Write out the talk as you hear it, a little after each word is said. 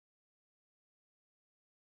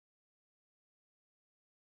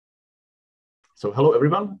So hello,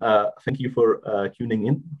 everyone. Thank you for tuning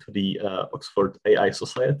in to the Oxford AI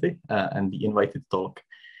Society and the invited talk.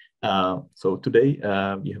 So today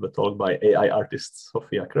we have a talk by AI artists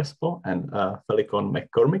Sofia Crespo and Felicon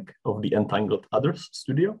McCormick of the Entangled Others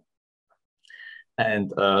Studio. And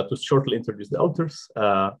to shortly introduce the authors,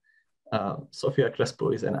 Sofia Crespo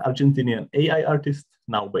is an Argentinian AI artist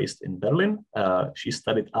now based in Berlin. She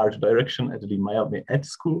studied art direction at the Miami Ed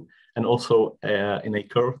School and also in a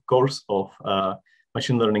course of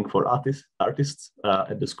machine learning for artists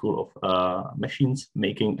at the School of Machines,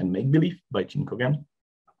 Making and Make-Believe by Jin Kogan.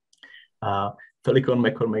 Felicon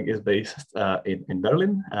McCormick is based in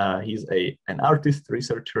Berlin. He's an artist,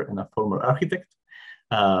 researcher, and a former architect.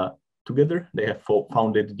 Together, they have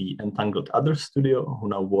founded the Entangled Others Studio, who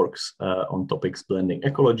now works on topics blending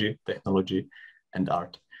ecology, technology, and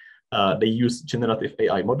art. They use generative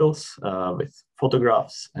AI models with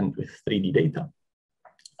photographs and with 3D data.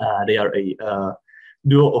 They are a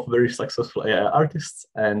duo of very successful AI artists,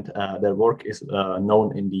 and their work is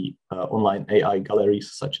known in the online AI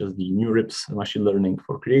galleries, such as the New Rips Machine Learning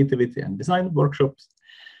for Creativity and Design workshops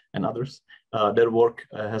and others. Their work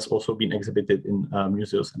has also been exhibited in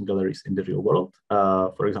museums and galleries in the real world,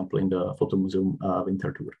 for example, in the Photo Museum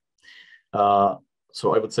Winter Tour.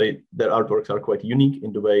 So I would say their artworks are quite unique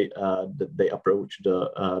in the way that they approach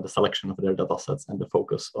the selection of their data sets and the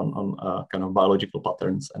focus on kind of biological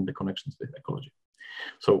patterns and the connections with ecology.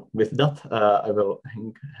 So with that, I will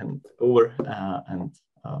hand over and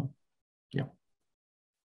yeah.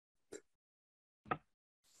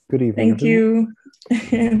 Good evening. Thank you.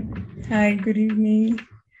 Hi, good evening.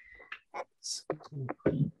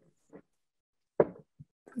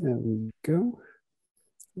 There we go.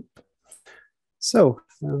 So,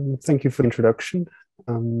 thank you for the introduction.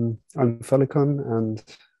 I'm Felicon, and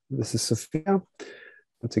this is Sofia.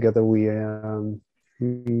 And together we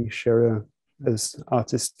share as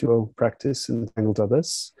artist duo practice in Entangled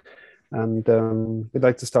Others. And we'd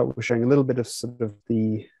like to start with sharing a little bit of sort of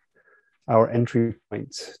our entry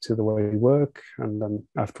point to the way we work, and then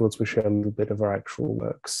afterwards we share a little bit of our actual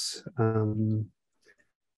works.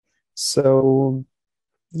 So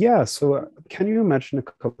can you imagine a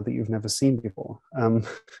color that you've never seen before?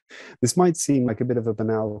 This might seem like a bit of a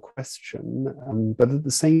banal question, but at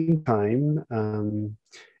the same time,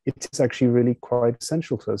 it is actually really quite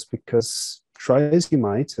essential to us, because try as you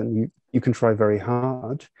might, and you can try very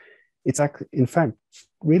hard, it's in fact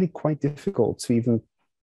really quite difficult to even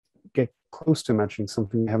get close to imagining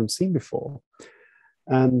something you haven't seen before.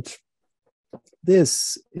 And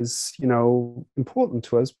this is, important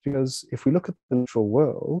to us because if we look at the natural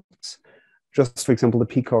world, just for example, the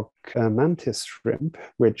peacock mantis shrimp,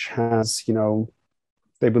 which has,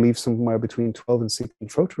 they believe somewhere between 12 and 16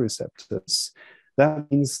 photoreceptors, that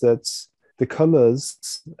means that the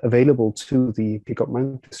colors available to the peacock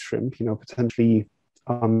mantis shrimp, potentially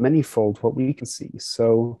are manifold what we can see.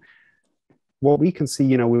 So what we can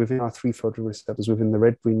see, within our 3 photoreceptors, within the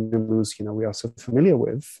red, green, and blues, we are so familiar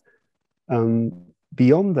with,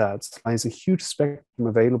 beyond that lies a huge spectrum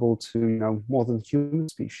available to, more than human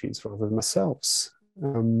species rather than ourselves.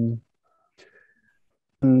 And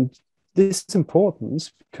this is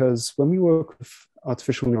important because when we work with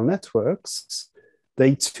artificial neural networks,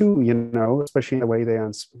 they too, especially in the way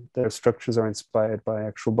their structures are inspired by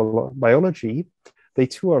actual biology, they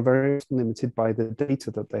too are very limited by the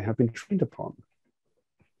data that they have been trained upon.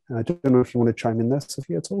 I don't know if you want to chime in there,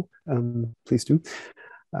 Sophia, at all. Please do.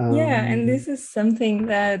 Yeah, and this is something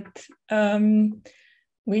that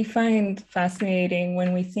we find fascinating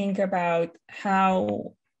when we think about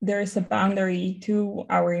how there's a boundary to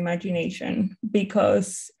our imagination,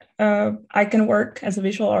 because I can work as a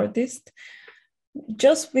visual artist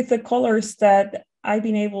just with the colors that I've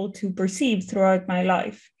been able to perceive throughout my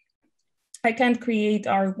life. I can't create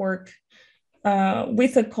artwork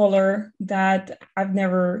with a color that I've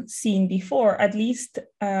never seen before. At least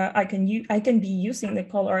I can be using the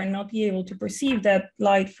color and not be able to perceive that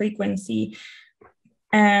light frequency.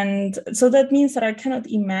 And so that means that I cannot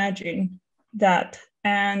imagine that.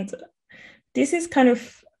 And this is kind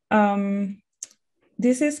of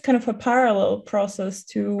a parallel process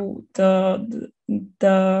to the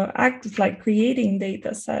act of like creating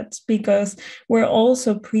data sets, because we're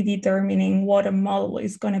also predetermining what a model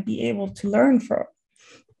is going to be able to learn from.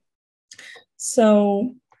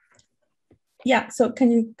 So yeah,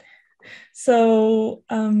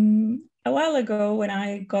 a while ago when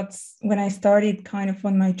I started kind of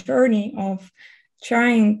on my journey of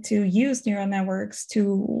trying to use neural networks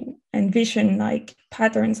to envision like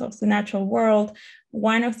patterns of the natural world,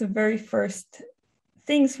 one of the very first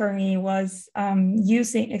things for me was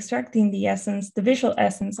extracting the visual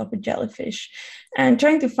essence of a jellyfish, and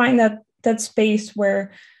trying to find that space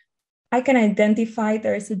where I can identify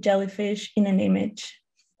there is a jellyfish in an image.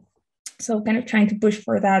 So kind of trying to push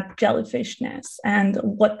for that jellyfishness and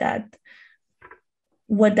what that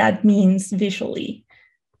means visually.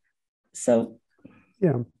 So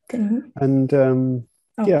yeah.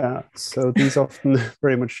 Yeah, so these often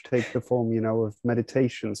very much take the form, of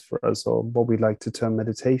meditations for us, or what we like to term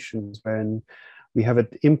meditations, when we have an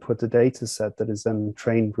input, a data set that is then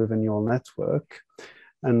trained with a neural network,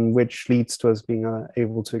 and which leads to us being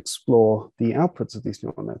able to explore the outputs of these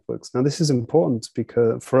neural networks. Now, this is important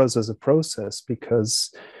because for us as a process,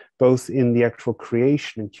 because both in the actual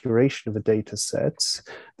creation and curation of a data set,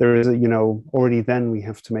 there is already then we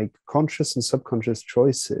have to make conscious and subconscious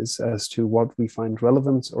choices as to what we find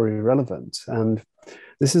relevant or irrelevant. And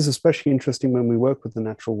this is especially interesting when we work with the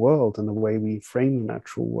natural world and the way we frame the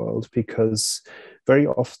natural world, because very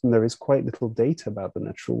often there is quite little data about the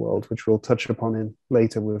natural world, which we'll touch upon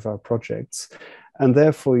later with our projects. And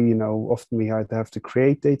therefore, often we either have to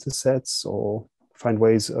create data sets or find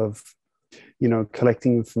ways of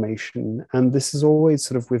collecting information. And this is always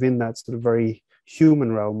sort of within that sort of very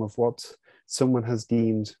human realm of what someone has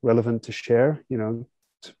deemed relevant to share, to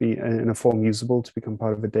be in a form usable, to become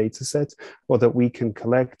part of a data set, or that we can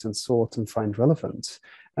collect and sort and find relevant.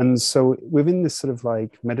 And so within this sort of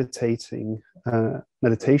like meditation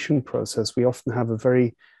process, we often have a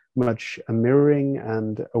very much a mirroring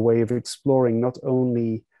and a way of exploring not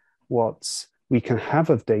only what we can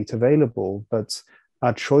have of data available, but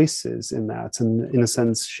our choices in that, and in a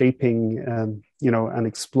sense shaping, and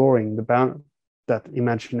exploring that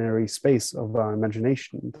imaginary space of our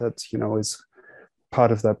imagination that, is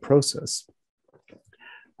part of that process.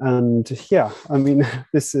 And yeah, I mean,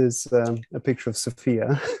 this is a picture of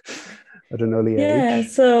Sophia at an early age. Yeah,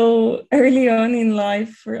 so early on in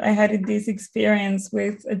life, I had this experience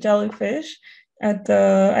with a jellyfish at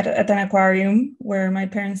an aquarium where my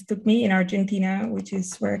parents took me in Argentina, which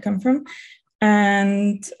is where I come from.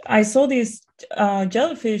 And I saw this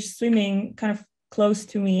jellyfish swimming kind of close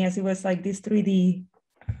to me, as it was like this 3D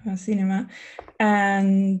cinema.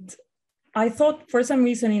 And I thought for some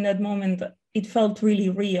reason in that moment, it felt really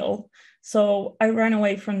real. So I ran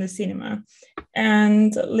away from the cinema.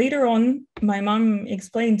 And later on, my mom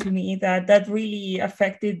explained to me that really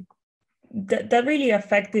affected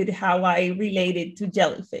how I related to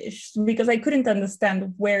jellyfish, because I couldn't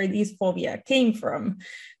understand where this phobia came from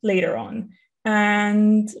later on.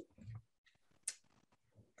 And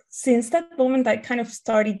since that moment, I kind of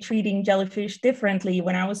started treating jellyfish differently.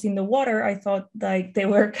 When I was in the water, I thought like they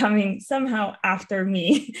were coming somehow after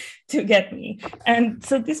me to get me. And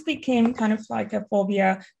so this became kind of like a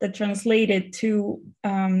phobia that translated to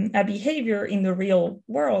a behavior in the real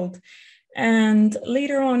world. And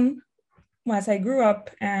later on, as I grew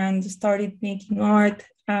up and started making art,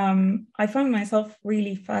 I found myself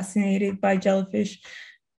really fascinated by jellyfish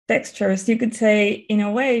textures, you could say, in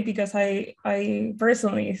a way, because I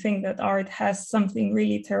personally think that art has something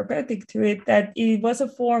really therapeutic to it, that it was a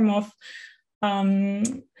form of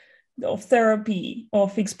therapy,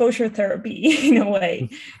 of exposure therapy, in a way,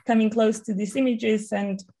 coming close to these images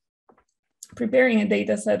and preparing a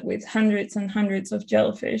data set with hundreds and hundreds of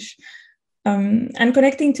jellyfish and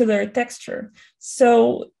connecting to their texture.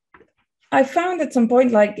 So I found at some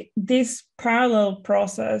point like this parallel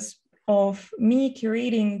process of me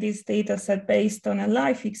curating this data set based on a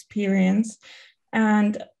life experience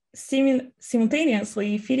and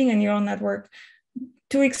simultaneously feeding a neural network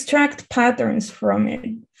to extract patterns from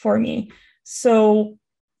it for me so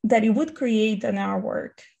that it would create an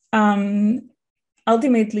artwork.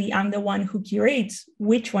 Ultimately, I'm the one who curates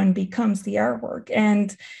which one becomes the artwork.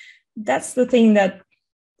 And that's the thing that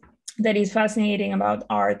is fascinating about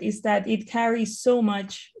art, is that it carries so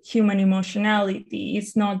much human emotionality.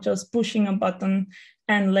 It's not just pushing a button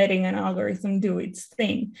and letting an algorithm do its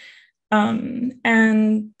thing.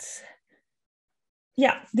 And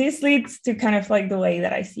yeah, this leads to kind of like the way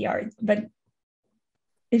that I see art. But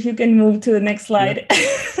if you can move to the next slide.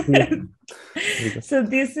 Yeah. So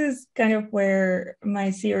this is kind of where my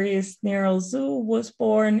series Neural Zoo was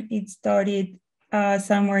born. It started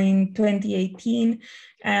somewhere in 2018.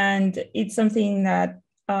 And it's something that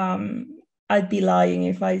I'd be lying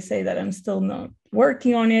if I say that I'm still not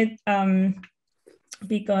working on it,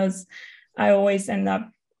 because I always end up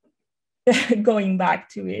going back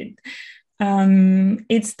to it.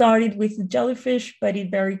 It started with the jellyfish, but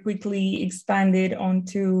it very quickly expanded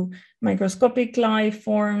onto microscopic life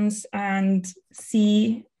forms and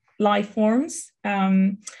sea life forms.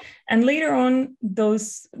 And later on,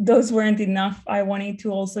 those weren't enough. I wanted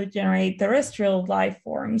to also generate terrestrial life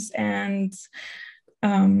forms and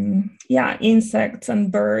insects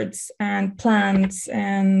and birds and plants.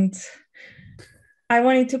 And I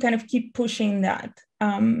wanted to kind of keep pushing that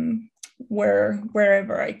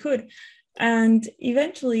wherever I could. And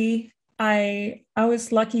eventually I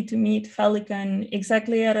was lucky to meet Pelican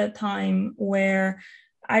exactly at a time where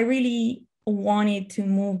I really wanted to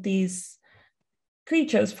move these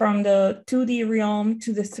creatures from the 2D realm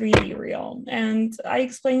to the 3D realm. And I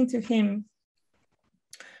explained to him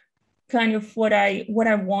kind of what I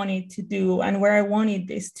wanted to do and where I wanted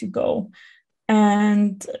this to go.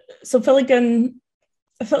 And so Pelican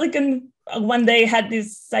one day had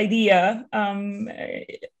this idea.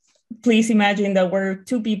 Please imagine that we're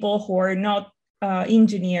two people who are not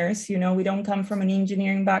engineers, we don't come from an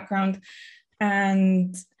engineering background.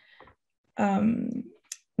 And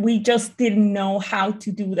we just didn't know how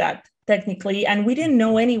to do that technically. And we didn't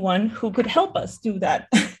know anyone who could help us do that.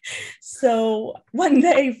 So one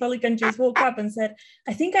day Pelican just woke up and said,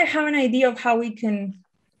 I think I have an idea of how we can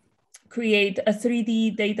create a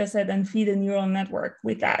 3D data set and feed a neural network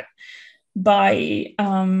with that by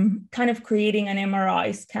kind of creating an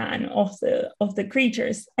MRI scan of the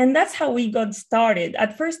creatures. And that's how we got started.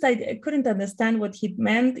 At first, I couldn't understand what he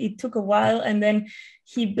meant. It took a while. And then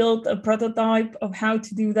he built a prototype of how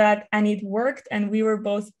to do that. And it worked. And we were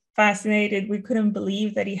both fascinated. We couldn't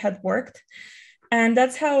believe that it had worked. And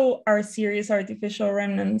that's how our series Artificial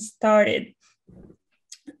Remnants started.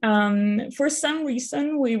 For some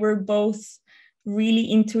reason, we were both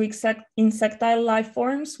really into insectile life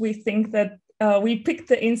forms. We think that we picked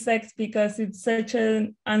the insects because it's such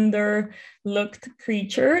an underlooked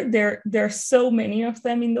creature. There are so many of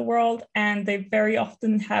them in the world, and they very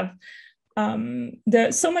often have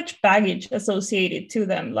there's so much baggage associated to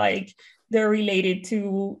them, like they're related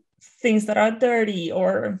to things that are dirty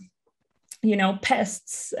or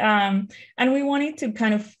pests, and we wanted to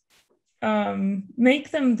kind of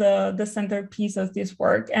make them the centerpiece of this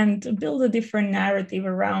work and build a different narrative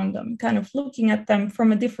around them, kind of looking at them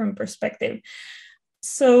from a different perspective.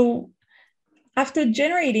 So after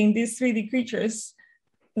generating these 3D creatures,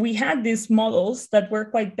 we had these models that were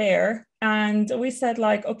quite bare, and we said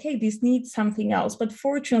like, okay, this needs something else. But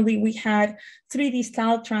fortunately, we had 3D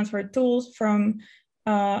style transfer tools from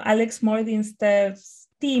Alex Mordensted's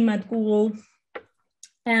team at Google.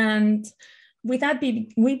 And with that,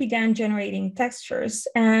 we began generating textures.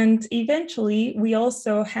 And eventually, we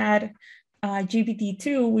also had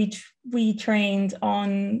GPT-2, which we trained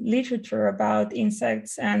on literature about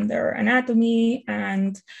insects and their anatomy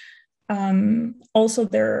and also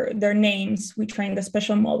their names. We trained a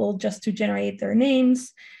special model just to generate their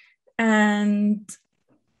names. And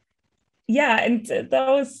that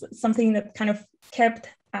was something that kind of kept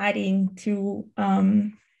adding to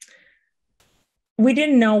we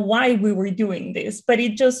didn't know why we were doing this, but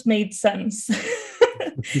it just made sense.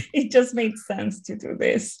 It just made sense to do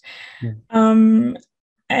this. Yeah. And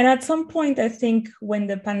at some point, I think when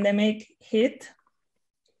the pandemic hit,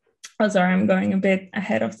 I'm going a bit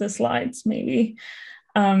ahead of the slides, maybe.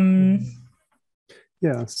 These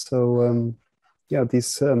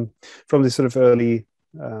from this sort of early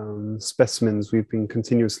specimens, we've been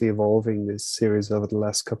continuously evolving this series over the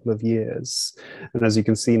last couple of years, and as you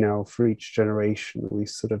can see now, for each generation we've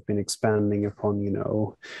sort of been expanding upon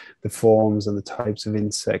the forms and the types of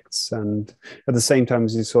insects. And at the same time,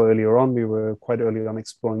 as you saw earlier on, we were quite early on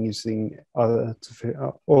exploring using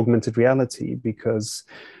augmented reality, because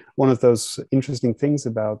one of those interesting things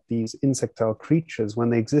about these insectile creatures, when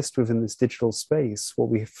they exist within this digital space, what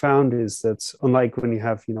we found is that unlike when you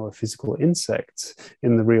have, a physical insect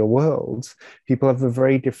in the real world, people have a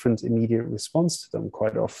very different immediate response to them.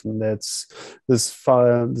 Quite often, there's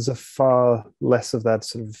a far less of that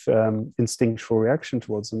sort of instinctual reaction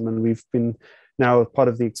towards them. And we've been now part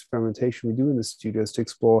of the experimentation we do in the studio is to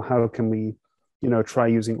explore how can we try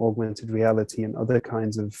using augmented reality and other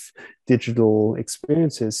kinds of digital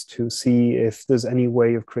experiences to see if there's any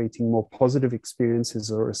way of creating more positive experiences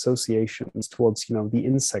or associations towards, the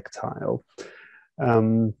insectile.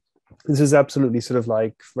 This is absolutely sort of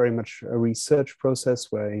like very much a research process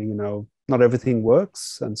where, not everything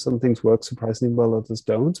works, and some things work surprisingly well, others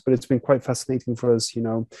don't. But it's been quite fascinating for us,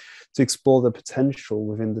 to explore the potential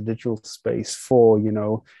within the digital space for,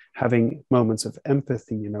 having moments of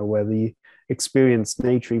empathy, where the experienced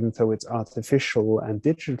nature, even though it's artificial and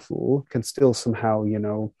digital, can still somehow,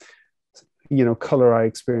 color our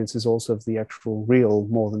experiences also of the actual real,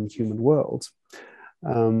 more than human world.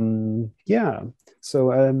 Yeah.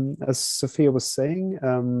 So as Sophia was saying,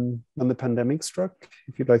 when the pandemic struck,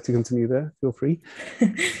 if you'd like to continue there, feel free.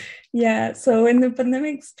 Yeah. So when the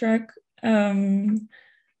pandemic struck,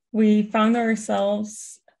 we found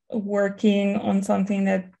ourselves working on something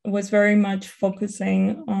that was very much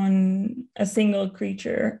focusing on a single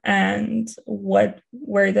creature and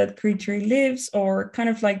where that creature lives, or kind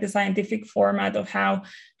of like the scientific format of how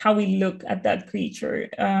we look at that creature.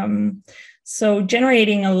 So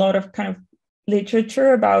generating a lot of kind of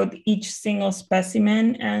literature about each single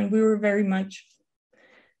specimen, and we were very much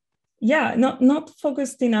not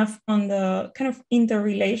focused enough on the kind of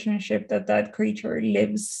interrelationship that creature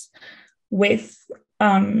lives with,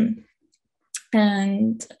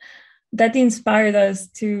 and that inspired us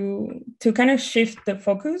to kind of shift the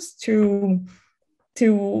focus to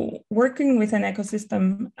working with an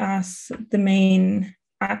ecosystem as the main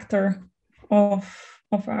actor of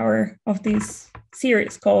this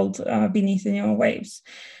series called Beneath the Neon Waves.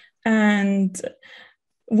 And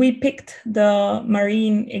we picked the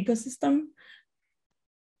marine ecosystem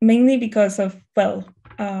mainly because of,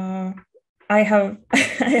 I have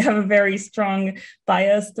a very strong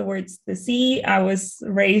bias towards the sea. I was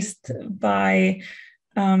raised by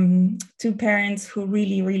two parents who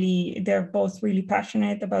they're both really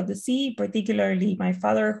passionate about the sea, particularly my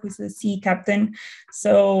father, who's a sea captain.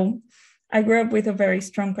 So I grew up with a very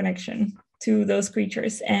strong connection to those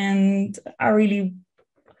creatures, and I really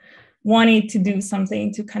wanted to do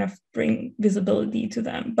something to kind of bring visibility to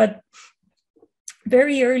them. But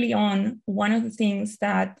very early on, one of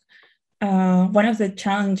the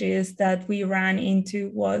challenges that we ran into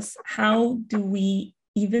was, how do we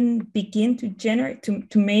even begin to generate,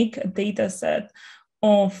 to make a data set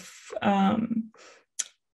of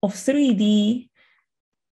 3D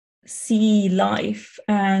sea life,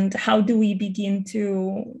 and how do we begin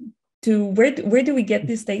to where do we get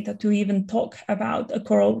this data to even talk about a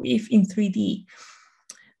coral reef in 3D?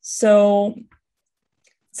 So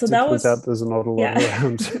that was out, there's not a lot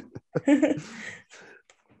around.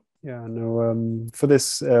 Yeah, no, for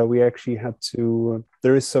this, we actually had to,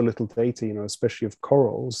 there is so little data, you know, especially of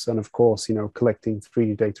corals. And of course, you know, collecting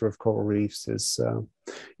 3D data of coral reefs is, you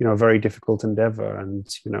know, a very difficult endeavor. And,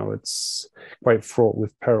 you know, it's quite fraught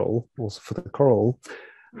with peril also for the coral.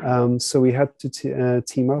 So we had to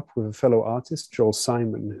team up with a fellow artist, Joel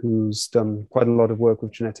Simon, who's done quite a lot of work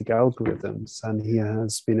with genetic algorithms. And he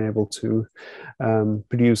has been able to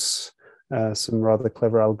produce some rather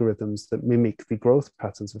clever algorithms that mimic the growth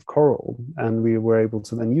patterns of coral. And we were able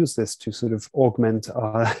to then use this to sort of augment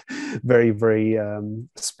our very, very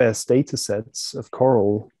sparse data sets of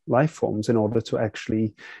coral life forms in order to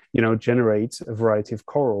actually, you know, generate a variety of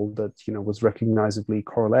coral that, you know, was recognizably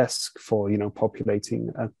coralesque for, you know,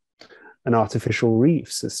 populating an artificial reef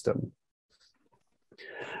system.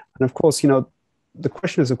 And of course, you know, the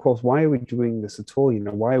question is, of course, why are we doing this at all? You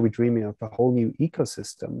know, why are we dreaming up a whole new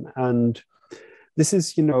ecosystem? And this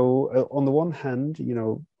is, you know, on the one hand, you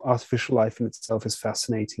know, artificial life in itself is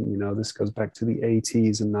fascinating. You know, this goes back to the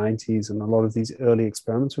 80s and 90s and a lot of these early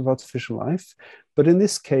experiments with artificial life. But in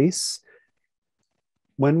this case,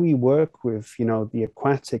 when we work with, you know, the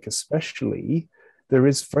aquatic especially, there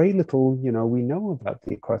is very little, you know, we know about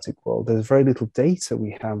the aquatic world. There's very little data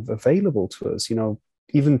we have available to us. You know,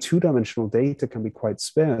 even two-dimensional data can be quite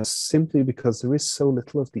sparse simply because there is so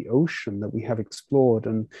little of the ocean that we have explored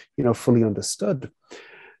and, you know, fully understood.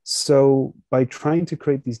 So by trying to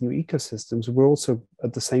create these new ecosystems, we're also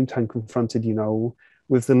at the same time confronted, you know,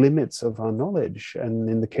 with the limits of our knowledge. And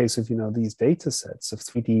in the case of, you know, these data sets of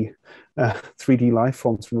 3D life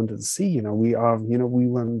forms from under the sea, you know, we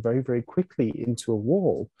run very, very quickly into a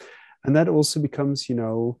wall. And that also becomes, you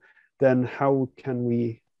know, then how can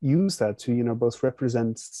we use that to, you know, both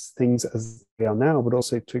represent things as they are now, but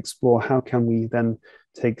also to explore how can we then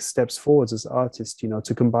take steps forwards as artists, you know,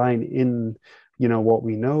 to combine in, you know, what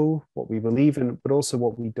we know, what we believe in, but also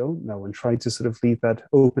what we don't know, and try to sort of leave that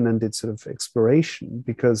open-ended sort of exploration,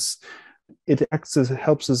 because it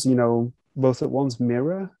helps us, you know, both at once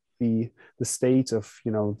mirror the state of,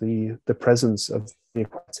 you know, the presence of the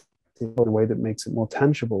aquatic in a way that makes it more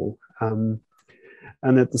tangible, and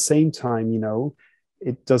at the same time, you know,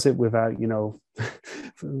 it does it without, you know,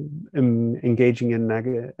 engaging in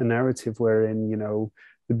a narrative wherein, you know,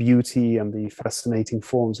 the beauty and the fascinating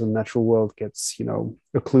forms of the natural world gets, you know,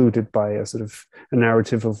 occluded by a sort of a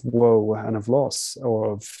narrative of woe and of loss or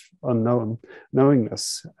of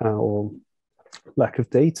knowingness or lack of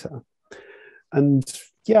data. And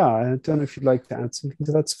yeah, I don't know if you'd like to add something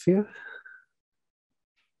to that, Sophia.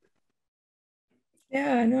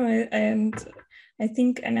 Yeah, no, and I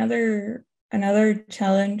think another another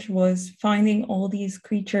challenge was finding all these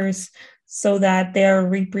creatures so that they are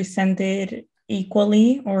represented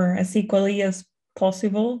equally or as equally as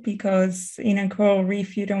possible, because in a coral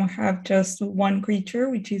reef you don't have just one creature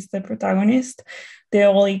which is the protagonist. They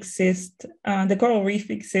all exist. The coral reef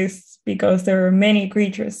exists because there are many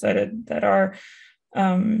creatures that are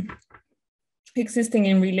existing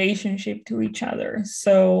in relationship to each other.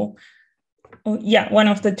 So yeah, one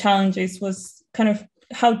of the challenges was kind of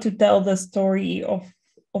how to tell the story of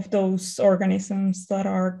those organisms that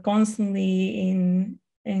are constantly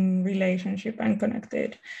in relationship and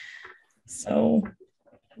connected. So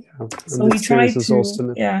we try to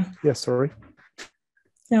also sorry.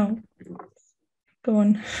 No, go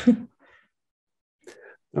on.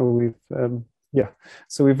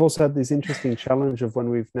 So we've also had this interesting challenge of when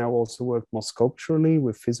we've now also worked more sculpturally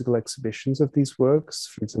with physical exhibitions of these works,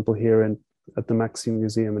 for example, here at the Maxim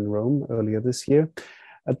Museum in Rome earlier this year.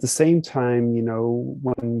 At the same time,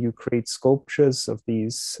 when you create sculptures of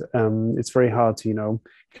these, it's very hard to,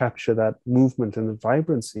 capture that movement and the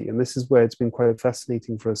vibrancy. And this is where it's been quite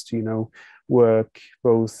fascinating for us to, work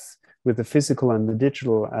both with the physical and the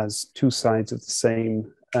digital as two sides of the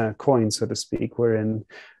same coin, so to speak, wherein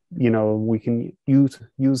we can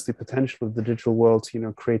use the potential of the digital world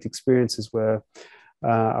to create experiences where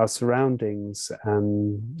our surroundings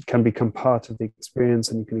can become part of the experience,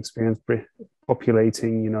 and you can experience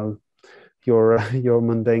populating your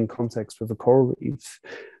mundane context with a coral reef.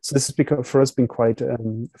 So this has for us been quite a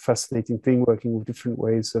fascinating thing, working with different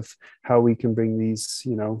ways of how we can bring these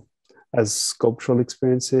as sculptural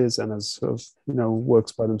experiences and as sort of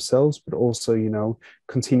works by themselves, but also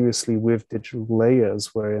continuously with digital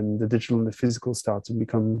layers, wherein the digital and the physical start to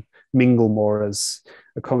mingle more as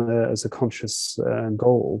a conscious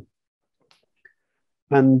goal.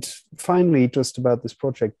 And finally, just about this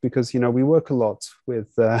project, because we work a lot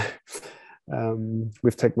with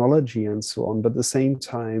technology and so on, but at the same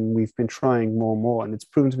time we've been trying more and more, and it's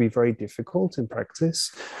proven to be very difficult in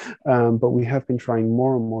practice, but we have been trying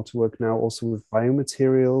more and more to work now also with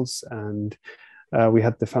biomaterials. And we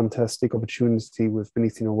had the fantastic opportunity with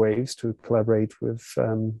Beneath Inner Waves to collaborate with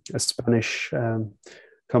a Spanish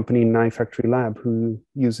company, Knife Factory Lab, who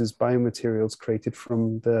uses biomaterials created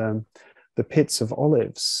from the pits of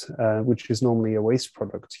olives, which is normally a waste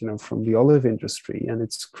product, from the olive industry. And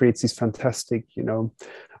it creates these fantastic,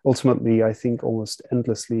 ultimately, I think, almost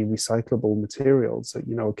endlessly recyclable materials that,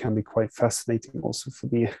 can be quite fascinating also for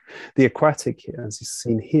the aquatic here, as is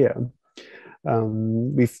seen here.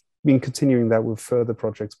 We've been continuing that with further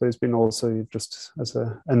projects, but it's been also just as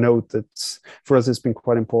a note that for us, it's been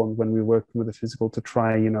quite important when we're working with the physical to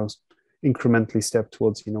try, incrementally step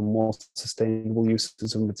towards more sustainable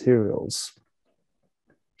uses of materials.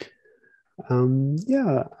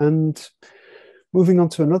 And moving on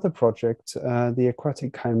to another project, the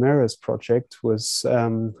Aquatic Chimeras project was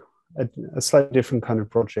a slightly different kind of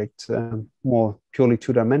project, more purely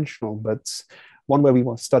two-dimensional, but one where we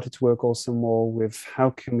started to work also more with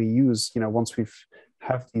how can we use, once we've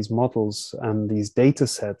have these models and these data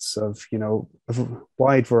sets of, a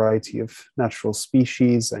wide variety of natural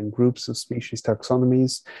species and groups of species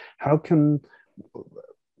taxonomies, how can,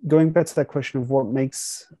 going back to that question of what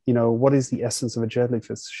makes, what is the essence of a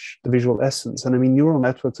jellyfish, the visual essence? And I mean, neural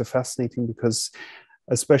networks are fascinating because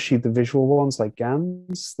especially the visual ones like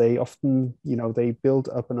GANs, they often, they build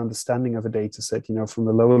up an understanding of a data set, from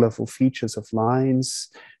the lower level features of lines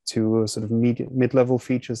to sort of mid-level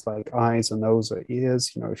features like eyes or nose or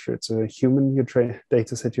ears, if it's a human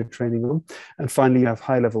data set you're training on. And finally, you have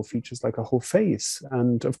high-level features like a whole face.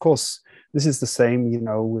 And of course, this is the same,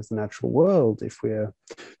 with the natural world. If we're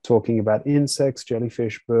talking about insects,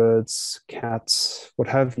 jellyfish, birds, cats, what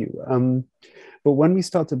have you. But when we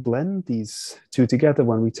start to blend these two together,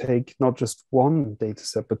 when we take not just one data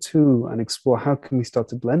set, but two, and explore how can we start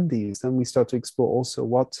to blend these, then we start to explore also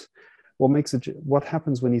what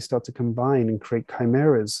happens when you start to combine and create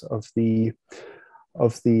chimeras of the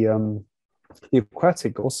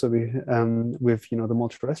aquatic also with the more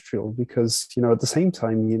terrestrial, because at the same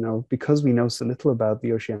time because we know so little about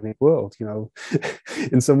the oceanic world,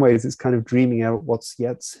 in some ways it's kind of dreaming out what's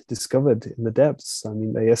yet discovered in the depths. I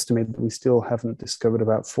mean, they estimate that we still haven't discovered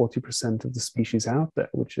about 40% of the species out there,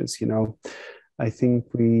 which is I think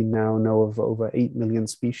we now know of over 8 million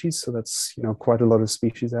species, so that's quite a lot of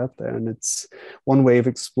species out there. And it's one way of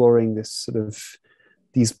exploring this sort of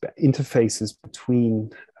these interfaces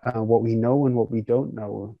between what we know and what we don't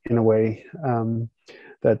know in a way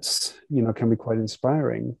that's can be quite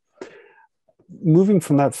inspiring. moving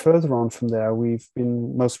from that further on from there, we've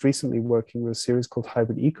been most recently working with a series called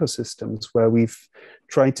Hybrid Ecosystems, where we've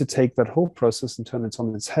tried to take that whole process and turn it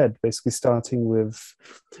on its head, basically starting with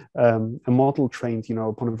a model trained,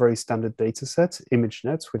 upon a very standard data set,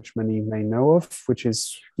 ImageNet, which many may know of, which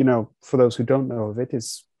is, for those who don't know of it,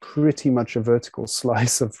 is pretty much a vertical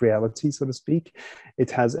slice of reality, so to speak. It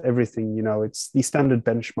has everything, it's the standard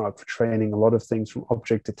benchmark for training a lot of things from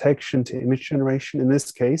object detection to image generation. In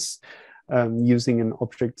this case, using an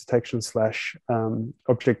object detection /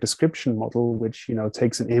 object description model, which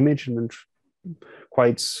takes an image and then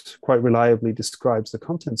quite reliably describes the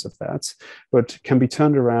contents of that, but can be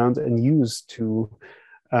turned around and used to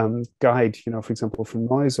guide, for example, from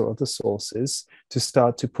noise or other sources, to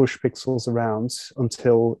start to push pixels around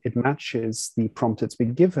until it matches the prompt it's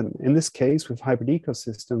been given. In this case, with hybrid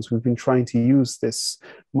ecosystems, we've been trying to use this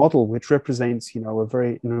model, which represents, a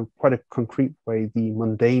very, quite a concrete way, the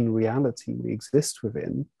mundane reality we exist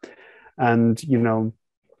within. And,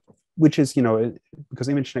 which is, because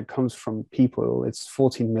ImageNet comes from people, it's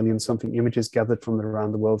 14 million something images gathered from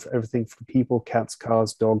around the world, for everything from people, cats,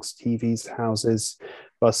 cars, dogs, TVs, houses,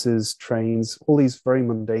 buses, trains, all these very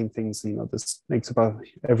mundane things, this makes about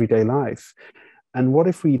everyday life. And what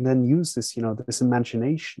if we then use this, this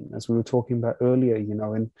imagination, as we were talking about earlier,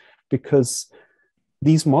 and because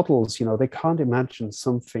these models, they can't imagine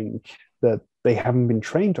something that they haven't been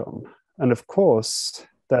trained on. And of course,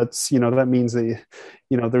 that's, that means that,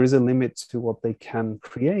 there is a limit to what they can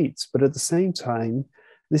create. But at the same time,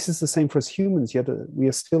 this is the same for us humans, yet we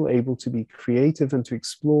are still able to be creative and to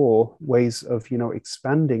explore ways of,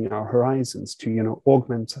 expanding our horizons to,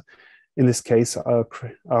 augment, in this case,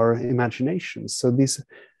 our imagination. So this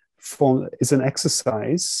form is an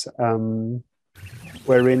exercise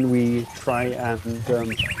wherein we try and,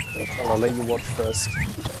 I'll let you watch first.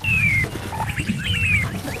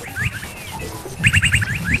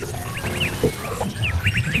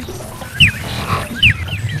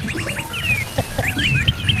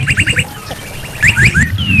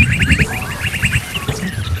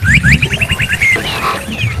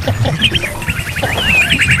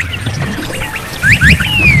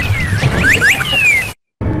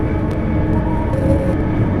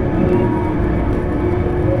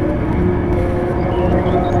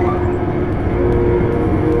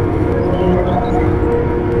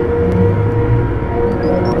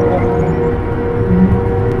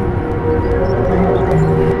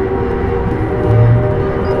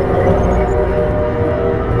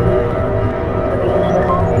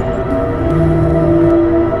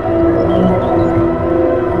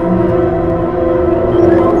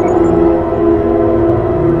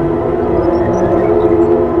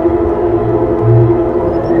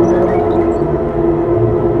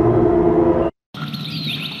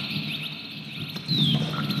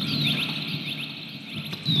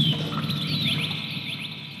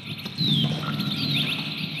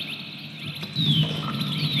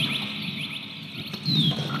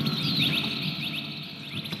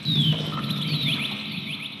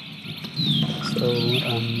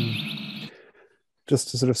 Just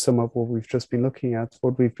to sort of sum up what we've just been looking at,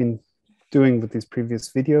 what we've been doing with these previous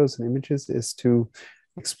videos and images is to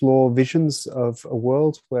explore visions of a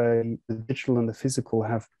world where the digital and the physical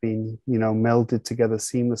have been, melded together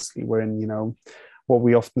seamlessly, wherein, what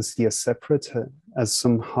we often see as separate as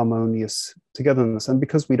some harmonious togetherness. And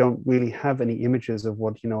because we don't really have any images of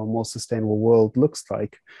what, a more sustainable world looks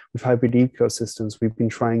like, with hybrid ecosystems, we've been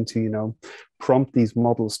trying to, prompt these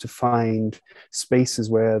models to find spaces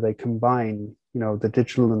where they combine, the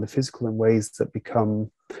digital and the physical in ways that become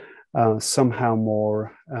somehow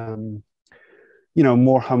more,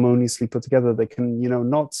 more harmoniously put together. They can,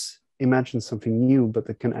 not imagine something new, but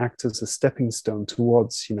that can act as a stepping stone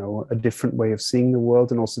towards, a different way of seeing the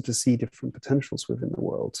world, and also to see different potentials within the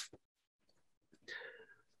world.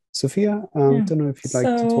 Sophia, I don't know if you'd like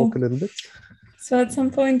to talk a little bit. So at some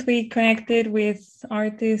point we connected with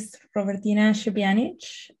artist Robertina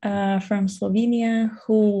Šebjanić from Slovenia,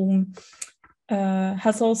 who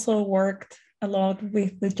has also worked a lot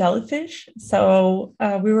with the jellyfish. So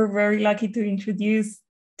we were very lucky to introduce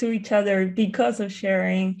to each other because of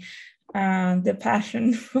sharing the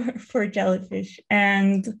passion for jellyfish.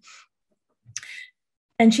 And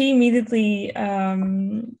she immediately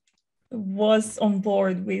was on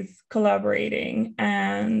board with collaborating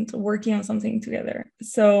and working on something together.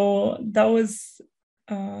 So that was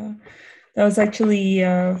actually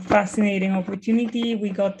a fascinating opportunity. We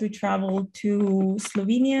got to travel to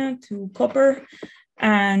Slovenia, to Koper,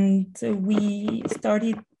 and we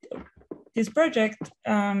started this project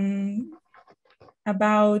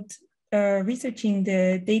about researching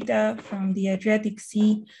the data from the Adriatic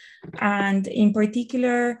Sea, and in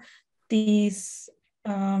particular, these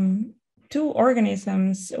two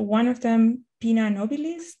organisms, one of them, Pinna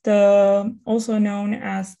nobilis, also known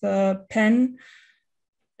as the pen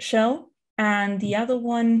shell, and the other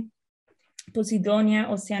one, Posidonia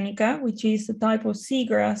oceanica, which is a type of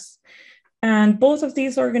seagrass. And both of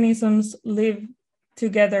these organisms live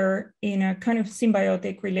together in a kind of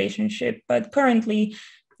symbiotic relationship, but currently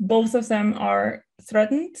both of them are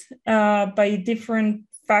threatened by different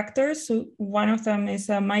factors. So one of them is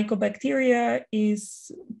a mycobacteria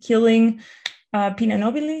is killing Pinna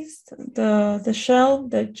nobilis, the shell,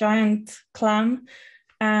 the giant clam,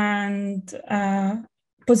 and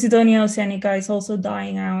Posidonia oceanica is also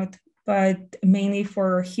dying out, but mainly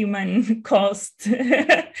for human caused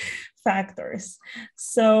factors.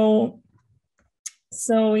 So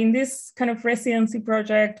in this kind of residency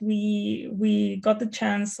project, we got the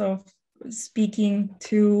chance of speaking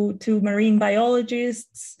to marine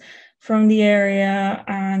biologists from the area,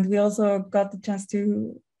 and we also got the chance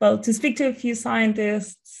to speak to a few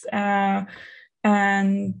scientists.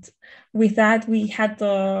 And with that, we had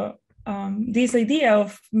this idea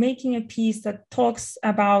of making a piece that talks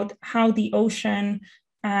about how the ocean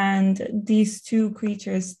and these two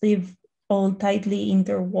creatures live all tightly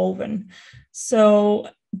interwoven. So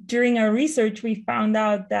during our research, we found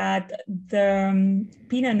out that the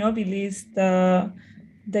Pinna nobilis, the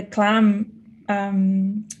clam,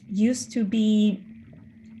 used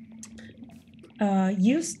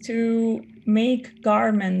to make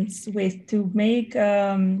garments to make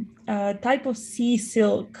a type of sea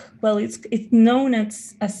silk. Well, it's known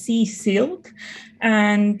as a sea silk,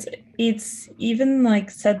 and it's even like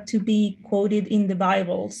said to be quoted in the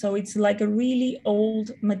Bible. So it's like a really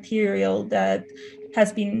old material that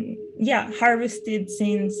has been harvested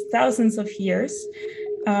since thousands of years.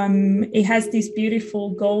 It has this beautiful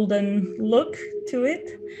golden look to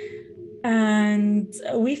it. And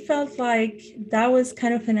we felt like that was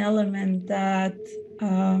kind of an element that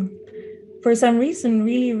for some reason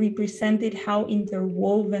really represented how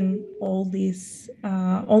interwoven all these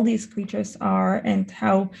creatures are, and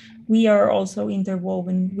how we are also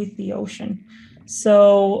interwoven with the ocean.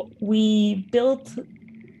 So we built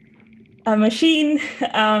a machine.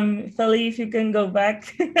 Feli, if you can go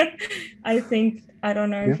back. I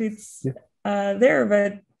don't know if it's there,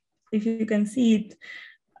 but if you can see it.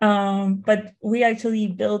 But we actually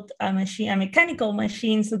built a mechanical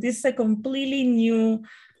machine. So this is a completely new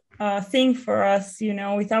thing for us,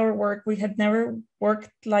 with our work. We had never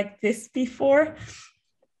worked like this before.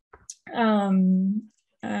 We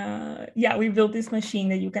built this machine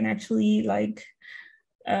that you can actually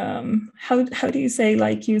how do you say,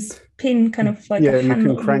 you spin kind of like a handle, you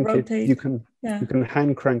can crank rotate. You can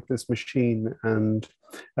hand crank this machine, and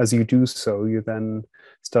as you do so, you then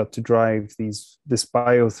start to drive this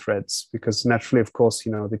biothreads, because naturally, of course,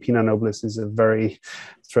 the Pinna nobilis is a very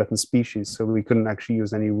threatened species, so we couldn't actually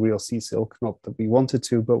use any real sea silk, not that we wanted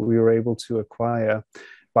to, but we were able to acquire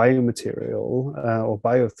biomaterial or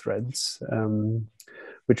biothreads,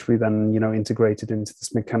 which we then integrated into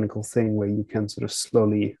this mechanical thing where you can sort of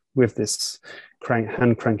slowly, with this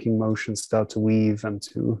hand cranking motion, start to weave and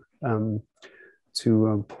to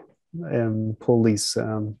pull these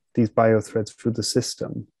biothreads through the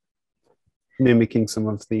system, mimicking some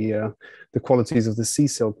of the qualities of the sea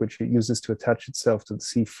silk, which it uses to attach itself to the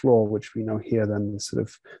sea floor, which we know here then is sort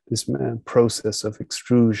of this process of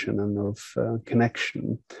extrusion and of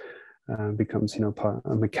connection becomes a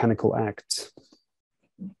mechanical act.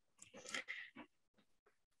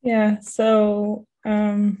 So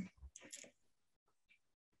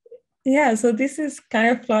so this is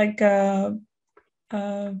kind of like a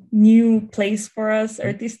new place for us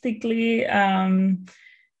artistically.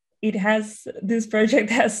 This project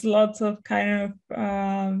has lots of kind of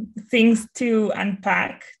things to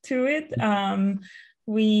unpack to it.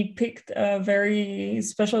 We picked a very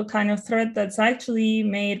special kind of thread that's actually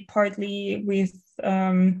made partly with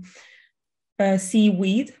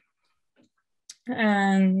seaweed.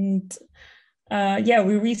 And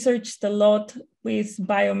we researched a lot with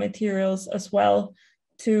biomaterials as well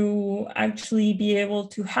to actually be able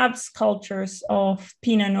to have sculptures of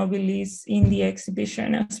Pinna nobilis in the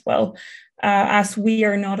exhibition as well, as we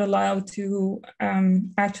are not allowed to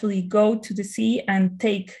actually go to the sea and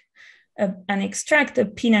take and extract a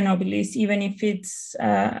Pinna nobilis, even if it's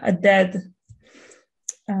a dead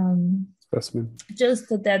specimen.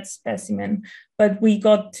 Just a dead specimen. But we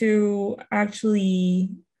got to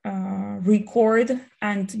actually record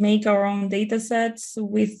and make our own data sets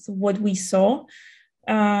with what we saw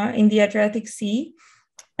in the Adriatic Sea.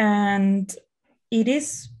 And it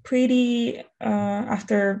is pretty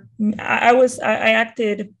after I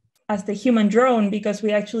acted as the human drone because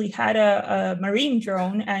we actually had a marine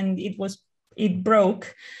drone and it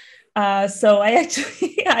broke. So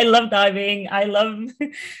I love diving, I love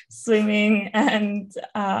swimming, and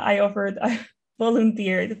I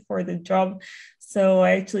volunteered for the job. So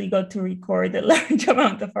I actually got to record a large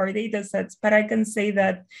amount of our data sets. But I can say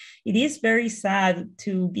that it is very sad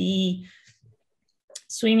to be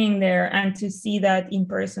swimming there and to see that in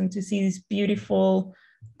person, to see these beautiful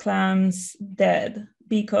clams dead,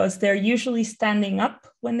 because they're usually standing up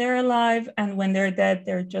when they're alive, and when they're dead,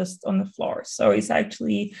 they're just on the floor. So it's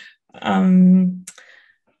actually, it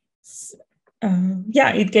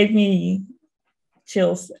gave me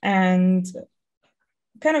chills and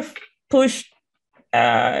kind of pushed,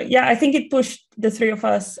 I think it pushed the three of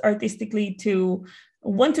us artistically to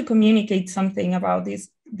want to communicate something about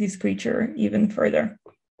this creature even further.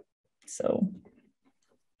 So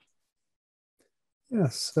yeah,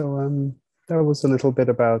 so that was a little bit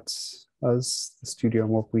about us, the studio,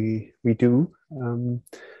 and what we do.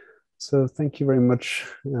 So thank you very much,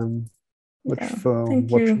 for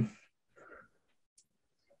watching.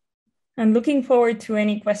 And looking forward to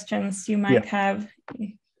any questions you might have.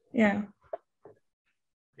 Yeah.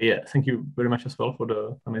 Yeah, thank you very much as well for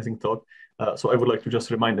the amazing talk. So I would like to just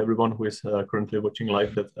remind everyone who is currently watching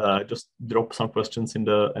live that just drop some questions in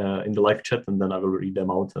the live chat, and then I will read them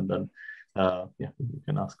out, and then you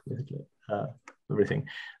can ask basically everything.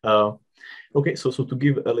 Okay, so to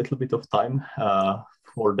give a little bit of time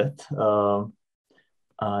for that,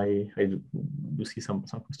 I do see some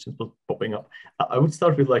questions popping up. I would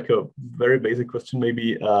start with like a very basic question,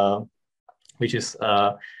 maybe, which is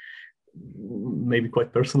maybe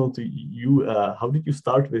quite personal to you. How did you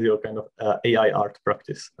start with your kind of AI art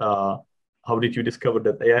practice? How did you discover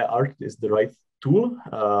that AI art is the right tool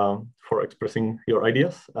for expressing your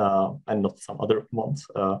ideas and not some other ones?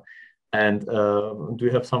 And do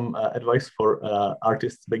you have some advice for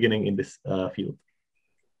artists beginning in this field?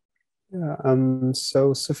 Yeah,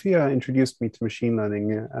 so Sophia introduced me to machine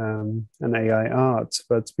learning and AI art,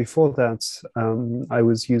 but before that, I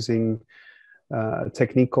was using a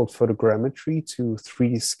technique called photogrammetry to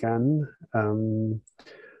 3D scan,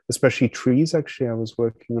 especially trees. Actually, I was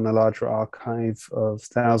working on a larger archive of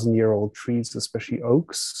 1,000-year-old trees, especially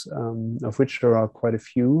oaks, of which there are quite a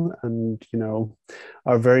few, and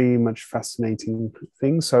are very much fascinating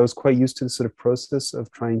things. So I was quite used to the sort of process of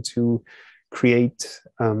trying to create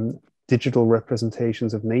digital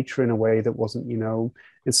representations of nature in a way that wasn't,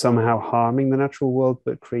 it's somehow harming the natural world,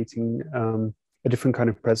 but creating a different kind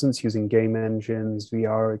of presence using game engines,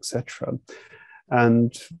 VR, etc.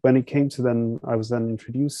 And when it came to I was then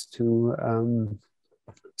introduced to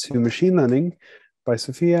machine learning by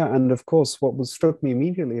Sophia. And of course, what struck me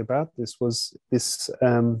immediately about this was this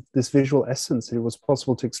visual essence. It was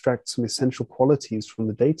possible to extract some essential qualities from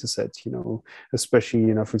the data set,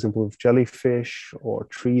 especially, for example, with jellyfish or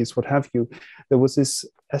trees, what have you. There was this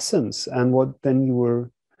essence. And what then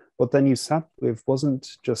you sat with wasn't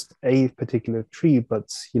just a particular tree, but,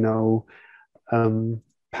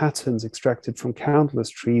 patterns extracted from countless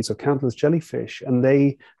trees or countless jellyfish, and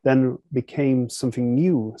they then became something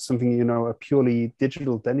new, something, a purely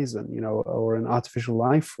digital denizen, or an artificial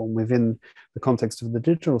life form within the context of the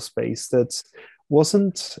digital space that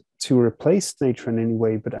wasn't to replace nature in any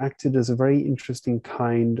way, but acted as a very interesting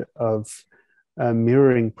kind of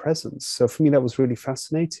mirroring presence. So for me, that was really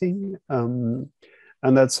fascinating.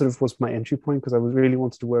 And that sort of was my entry point, because I really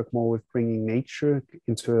wanted to work more with bringing nature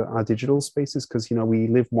into our digital spaces, because, we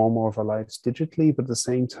live more and more of our lives digitally, but at the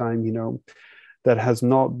same time, that has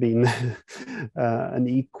not been an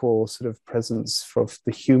equal sort of presence for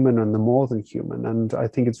the human and the more than human. And I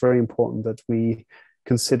think it's very important that we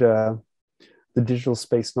consider the digital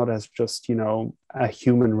space not as just, a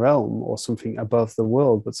human realm or something above the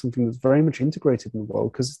world, but something that's very much integrated in the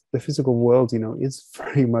world, because the physical world, is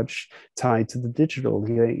very much tied to the digital.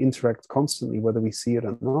 They interact constantly, whether we see it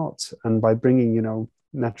or not. And by bringing,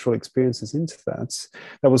 natural experiences into that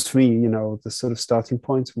was for me, the sort of starting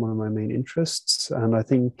point and one of my main interests. And I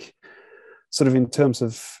think sort of in terms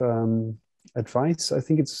of advice, I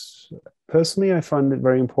think personally, I find it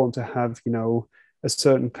very important to have, a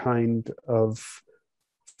certain kind of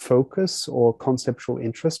focus or conceptual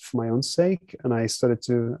interest for my own sake. And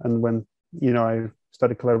when, I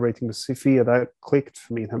started collaborating with Sophia, that clicked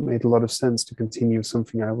for me. That made a lot of sense to continue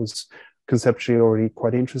something I was conceptually already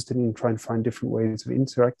quite interested in, trying to find different ways of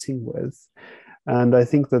interacting with. And I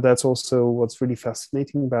think that that's also what's really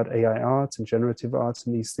fascinating about AI art and generative art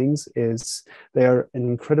and these things is they are an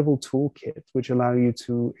incredible toolkit which allow you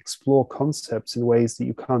to explore concepts in ways that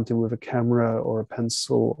you can't do with a camera or a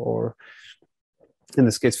pencil or, in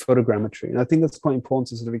this case, photogrammetry. And I think that's quite important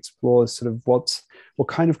to sort of explore sort of what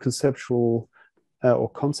kind of conceptual or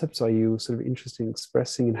concepts are you sort of interested in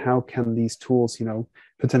expressing, and how can these tools,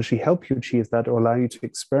 potentially help you achieve that or allow you to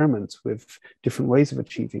experiment with different ways of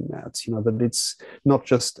achieving that, that it's not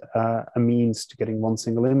just a means to getting one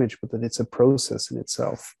single image, but that it's a process in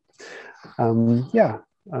itself. I'm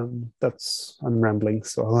rambling,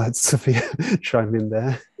 so I'll let Sophia chime in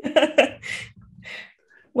there.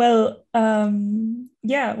 Well,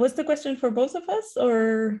 was the question for both of us,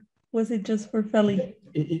 or was it just for Feli?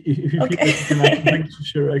 If you can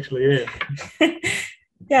sure, actually, yeah.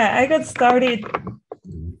 Yeah, I got started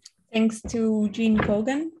thanks to Gene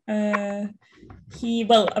Kogan. A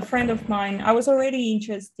friend of mine. I was already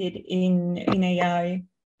interested in AI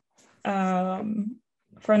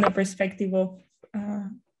from the perspective of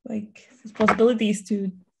possibilities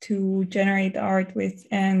to generate art with,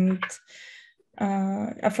 and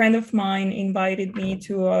a friend of mine invited me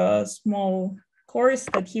to a small course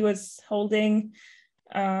that he was holding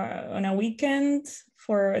on a weekend.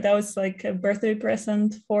 That was like a birthday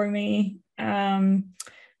present for me, and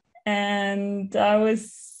I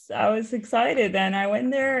was excited, and I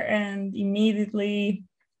went there, and immediately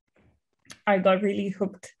I got really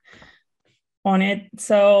hooked on it.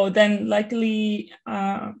 So then luckily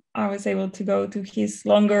I was able to go to his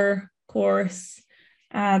longer course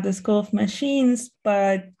at the School of Machines.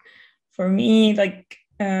 But for me,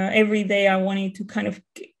 every day I wanted to kind of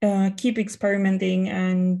keep experimenting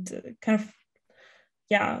and kind of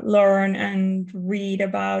learn and read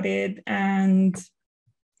about it. And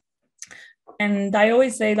I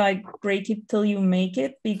always say, break it till you make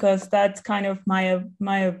it, because that's kind of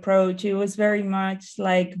my approach. It was very much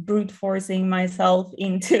like brute forcing myself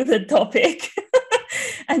into the topic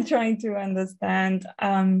and trying to understand.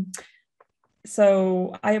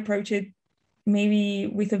 So I approach it maybe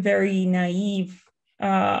with a very naive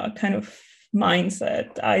kind of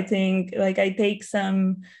mindset. I think I take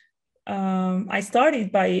some, I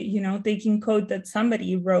started by, taking code that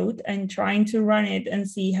somebody wrote and trying to run it and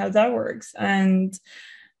see how that works. And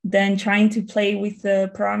then trying to play with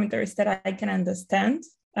the parameters that I can understand.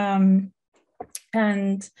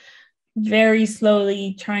 And very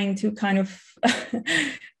slowly trying to kind of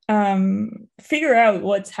figure out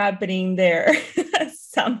what's happening there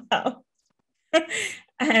somehow.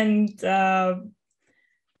 And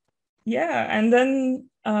and then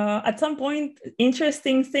at some point,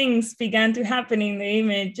 interesting things began to happen in the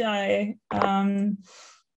image. I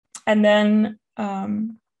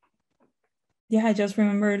just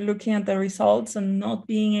remember looking at the results and not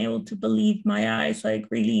being able to believe my eyes,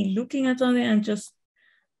 really looking at something and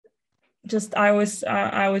I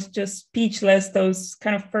was just speechless those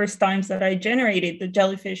kind of first times that I generated the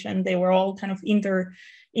jellyfish, and they were all kind of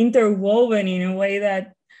interwoven in a way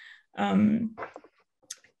that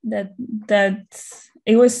that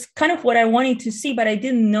it was kind of what I wanted to see, but I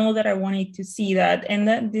didn't know that I wanted to see that. And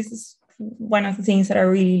that this is one of the things that I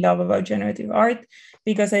really love about generative art,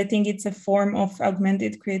 because I think it's a form of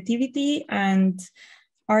augmented creativity. And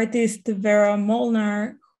artist Vera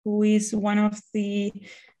Molnar, who is one of the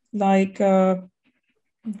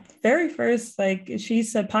very first,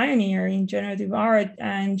 she's a pioneer in generative art,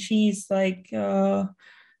 and she's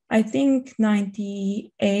I think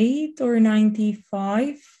 98 or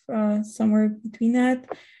 95, somewhere between that.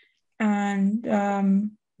 And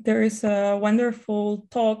there is a wonderful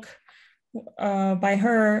talk by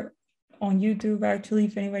her on YouTube, actually,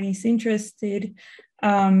 if anybody's interested,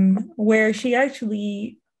 where she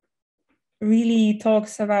actually really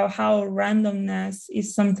talks about how randomness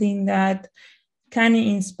is something that can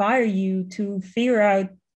inspire you to figure out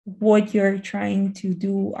what you're trying to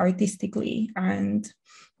do artistically. And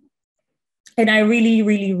I really,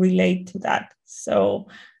 really relate to that. So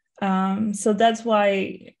that's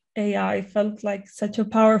why AI felt like such a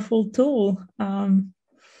powerful tool. Okay,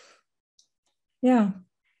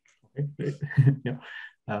 great.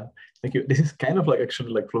 Thank you. This is kind of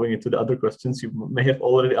actually flowing into the other questions. You may have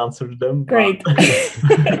already answered them. Great.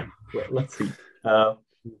 Well, let's see.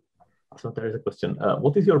 So there is a question.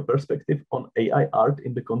 What is your perspective on AI art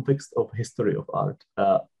in the context of history of art?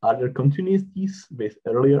 Are there continuities with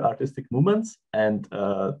earlier artistic movements? And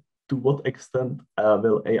to what extent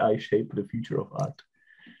will AI shape the future of art?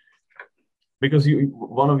 Because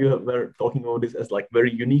one of you were talking about this as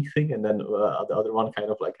very unique thing, and then the other one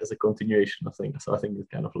kind of as a continuation of things. So I think it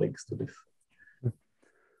kind of links to this.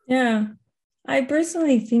 Yeah, I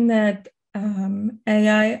personally think that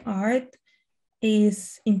AI art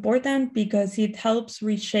is important because it helps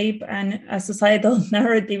reshape a societal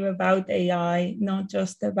narrative about AI, not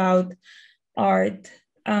just about art.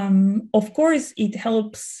 Of course, it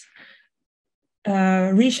helps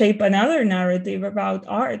reshape another narrative about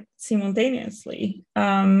art simultaneously,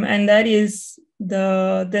 and that is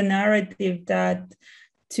the narrative that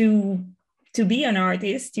to be an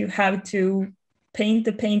artist, you have to paint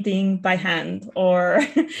the painting by hand, or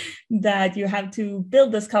that you have to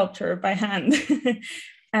build the sculpture by hand.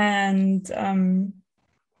 And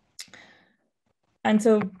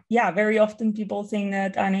so, yeah, very often people think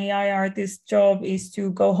that an AI artist's job is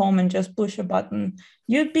to go home and just push a button.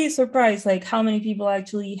 You'd be surprised, like, how many people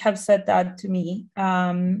actually have said that to me.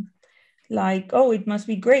 Like, oh, it must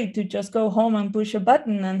be great to just go home and push a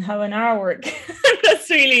button and have an artwork. That's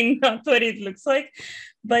really not what it looks like.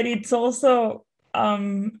 But it's also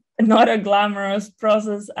not a glamorous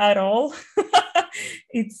process at all.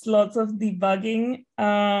 It's lots of debugging,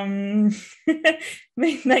 90%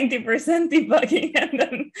 debugging, and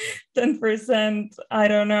then 10%, I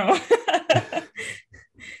don't know.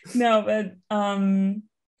 No,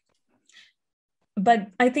 but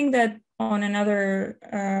I think that on another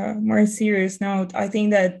more serious note, I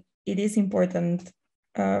think that it is important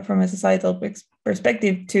from a societal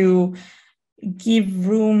perspective to give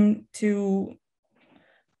room to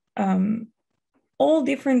all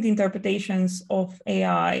different interpretations of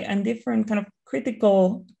AI and different kind of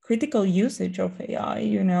critical usage of AI.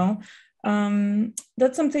 You know,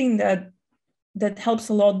 that's something that helps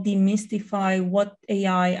a lot demystify what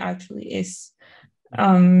AI actually is,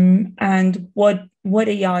 and what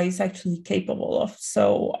AI is actually capable of.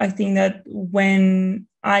 So I think that when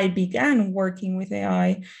I began working with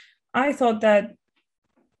AI, I thought that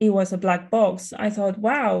it was a black box. I thought,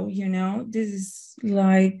 wow, you know, this is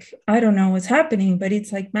like, I don't know what's happening, but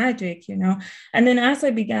it's like magic, you know. And then as I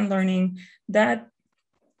began learning, that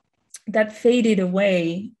faded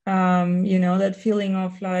away, you know, that feeling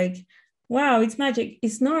of like, wow, it's magic.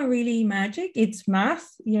 It's not really magic, it's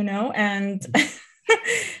math, you know, and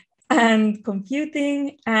and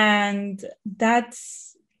computing, and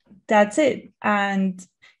that's it. And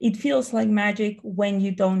it feels like magic when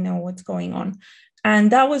you don't know what's going on.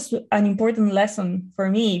 And that was an important lesson for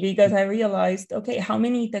me, because I realized, okay, how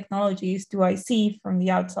many technologies do I see from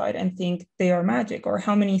the outside and think they are magic? Or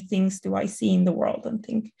how many things do I see in the world and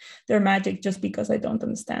think they're magic just because I don't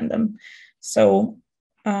understand them? So,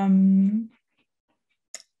 yeah,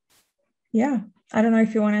 I don't know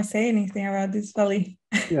if you want to say anything about this, Vali.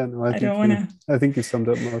 Yeah, no, I think you summed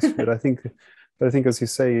up most of it. I think, as you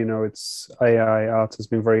say, you know, it's AI art has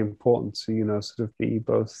been very important to, you know, sort of be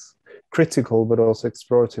both critical but also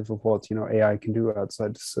explorative of what, you know, AI can do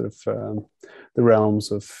outside sort of the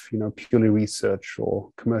realms of, you know, purely research or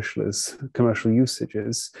commercial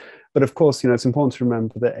usages. But of course, you know, it's important to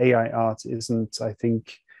remember that AI art isn't, I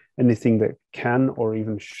think, anything that can or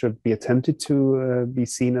even should be attempted to be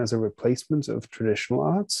seen as a replacement of traditional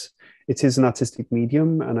art. It is an artistic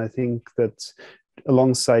medium, and I think that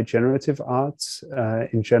alongside generative art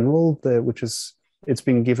in general, it's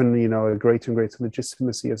been given, you know, a greater and greater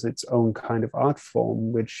legitimacy as its own kind of art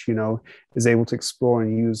form, which, you know, is able to explore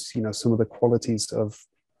and use, you know, some of the qualities of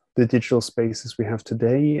the digital spaces we have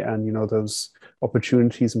today, and, you know, those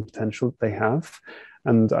opportunities and potential they have.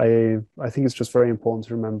 And I think it's just very important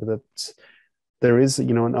to remember that there is,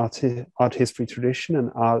 you know, an art history tradition,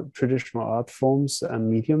 and traditional art forms and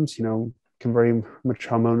mediums, you know, can very much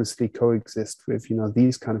harmoniously coexist with, you know,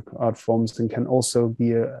 these kind of art forms, and can also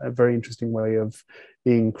be a very interesting way of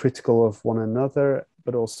being critical of one another,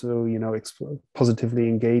 but also, you know, positively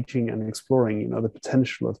engaging and exploring, you know, the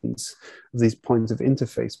potential of these points of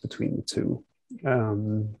interface between the two.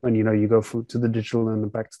 When, you know, you go to the digital and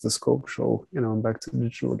back to the sculptural, you know, and back to the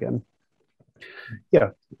digital again.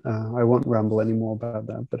 Yeah, I won't ramble anymore about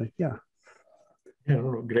that, but yeah. Yeah,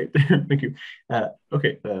 no, great. Thank you.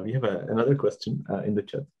 Okay, we have another question in the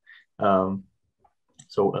chat.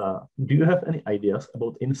 So, do you have any ideas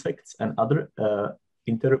about insects and other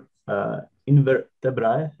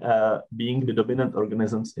invertebrate being the dominant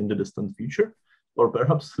organisms in the distant future? Or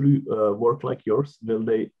perhaps through work like yours, will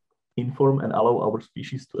they inform and allow our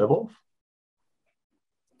species to evolve?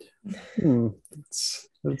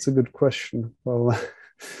 That's a good question. Well,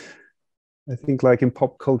 I think, like in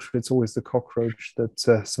pop culture, it's always the cockroach that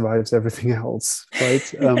survives everything else,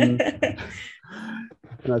 right? And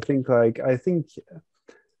I think, I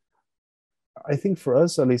think for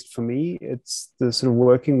us, at least for me, it's the sort of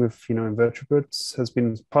working with, you know, invertebrates has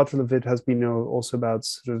been, part of it has been, you know, also about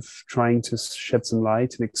sort of trying to shed some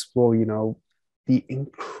light and explore, you know, the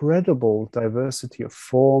incredible diversity of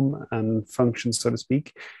form and function, so to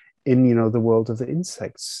speak, in the world of the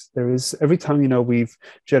insects. There is, every time we've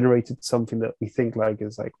generated something that we think like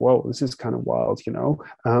is like, whoa, this is kind of wild.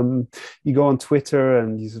 You go on Twitter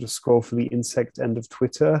and you sort of scroll for the insect end of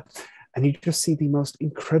Twitter, and you just see the most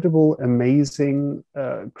incredible, amazing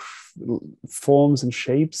forms and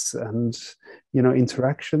shapes and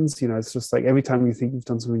interactions. It's just like every time you think you've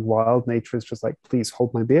done something wild, nature is just like, please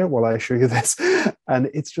hold my beer while I show you this.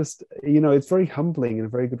 And it's just it's very humbling in a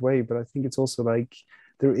very good way. But I think it's also like,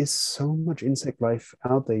 there is so much insect life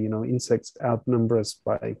out there. Insects outnumber us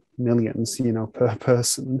by millions, per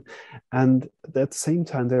person. And at the same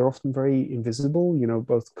time, they're often very invisible,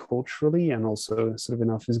 both culturally and also sort of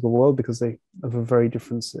in our physical world, because they have a very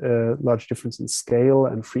large difference in scale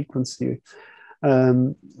and frequency.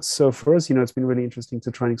 So for us, it's been really interesting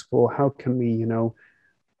to try and explore how can we,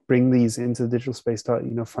 bring these into the digital space, start,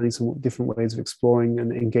 finding some different ways of exploring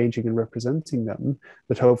and engaging and representing them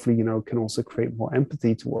that hopefully, can also create more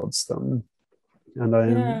empathy towards them.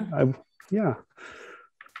 And yeah.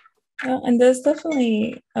 And there's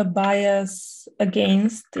definitely a bias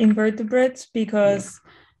against invertebrates, because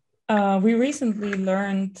we recently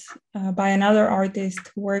learned by another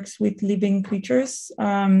artist who works with living creatures,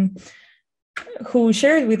 who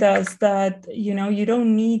shared with us that you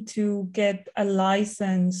don't need to get a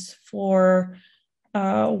license for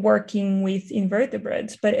working with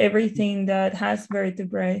invertebrates, but everything that has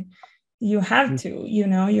vertebrae, you have to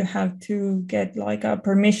you have to get like a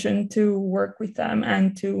permission to work with them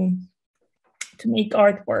and to make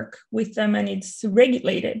artwork with them, and it's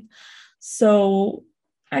regulated. So,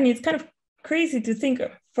 and it's kind of crazy to think,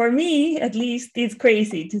 for me at least, it's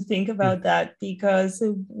crazy to think about that, because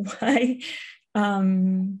why,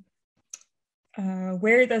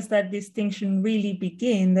 where does that distinction really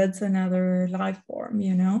begin? That's another life form,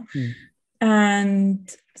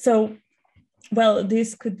 And so, well,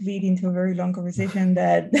 this could lead into a very long conversation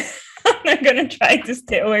that I'm not going to try to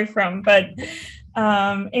stay away from, but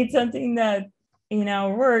it's something that in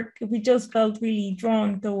our work, we just felt really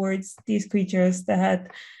drawn towards these creatures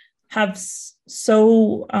that have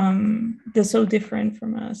they're so different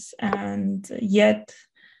from us, and yet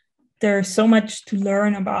there's so much to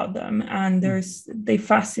learn about them, and they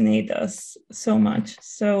fascinate us so much.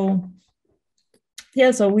 So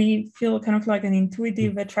yeah, so we feel kind of like an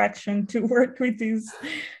intuitive attraction to work with these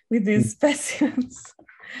specimens.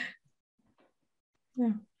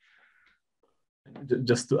 Yeah.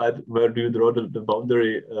 Just to add, where do you draw the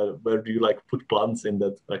boundary? Where do you like put plants in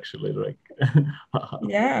that actually? Like,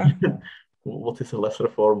 yeah. What is a lesser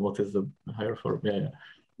form? What is the higher form?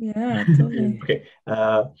 Yeah, totally. Okay.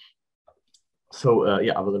 So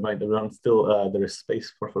yeah, I will remind everyone still there is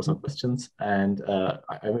space for some questions, and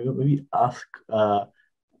I will maybe ask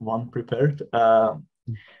one prepared.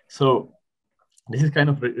 So this is kind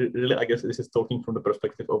of really, I guess this is talking from the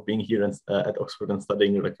perspective of being here at Oxford and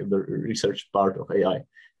studying like the research part of AI.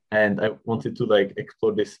 And I wanted to like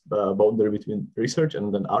explore this boundary between research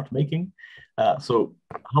and then art making. So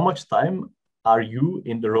how much time are you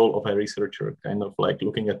in the role of a researcher, kind of like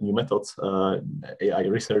looking at new methods, AI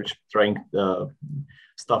research, trying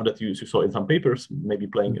stuff that you saw in some papers, maybe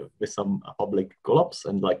playing with some public collabs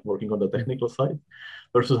and like working on the technical side,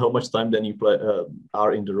 versus how much time then you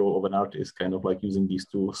are in the role of an artist, kind of like using these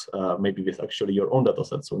tools, maybe with actually your own data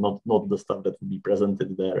set, so not the stuff that would be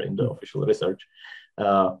presented there in the official research,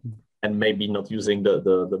 and maybe not using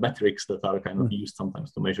the metrics that are kind of used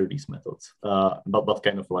sometimes to measure these methods, but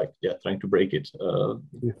kind of like, yeah, trying to break it,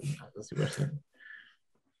 as you were saying.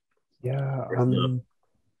 Yeah,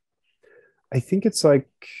 I think it's like,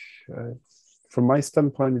 from my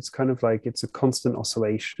standpoint, it's kind of like it's a constant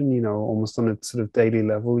oscillation, almost on a sort of daily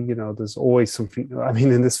level. There's always something, I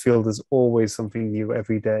mean, in this field, there's always something new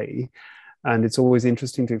every day. And it's always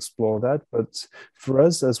interesting to explore that. But for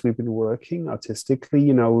us, as we've been working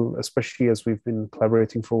artistically, especially as we've been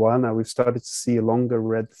collaborating for a while now, we've started to see a longer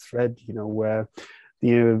red thread, where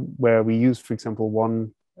we use, for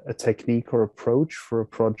example, a technique or approach for a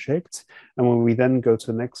project, and when we then go to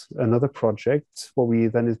another project, what we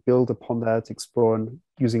then is build upon that, explore, and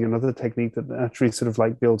using another technique that actually sort of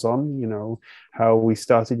like builds on, how we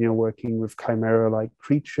started, working with chimera-like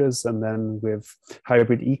creatures, and then with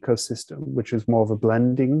hybrid ecosystem, which is more of a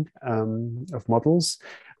blending of models.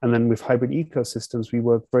 And then with hybrid ecosystems, we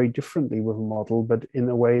work very differently with a model, but in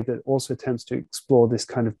a way that also tends to explore this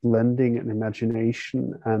kind of blending and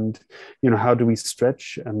imagination, and, how do we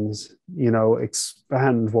stretch and,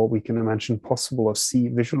 expand what we can imagine possible or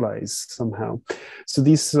visualize somehow. So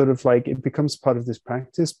these sort of like, it becomes part of this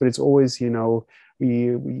practice, but it's always,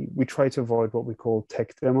 we try to avoid what we call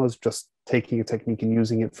tech demos, just taking a technique and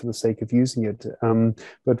using it for the sake of using it.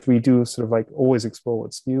 But we do sort of like always explore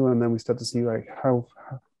what's new, and then we start to see like how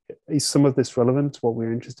is some of this relevant to what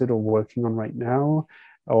we're interested or working on right now,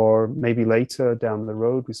 or maybe later down the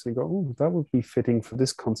road we say, oh, that would be fitting for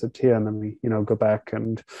this concept here, and then we go back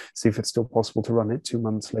and see if it's still possible to run it 2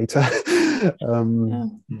 months later. Yeah.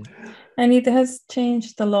 And it has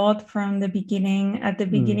changed a lot from the beginning. At the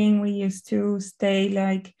beginning, we used to stay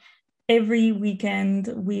like every weekend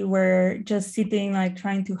we were just sitting like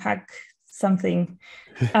trying to hack something.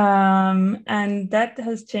 And that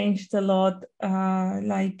has changed a lot.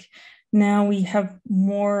 Like now we have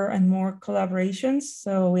more and more collaborations.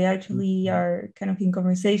 So we actually are kind of in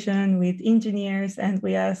conversation with engineers, and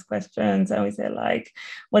we ask questions and we say like,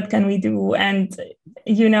 what can we do? And,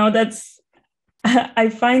 that's, I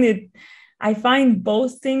find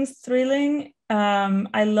both things thrilling.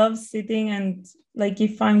 I love sitting and like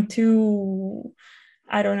if I'm too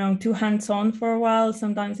hands-on for a while,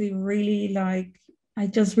 sometimes it really I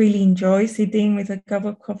just really enjoy sitting with a cup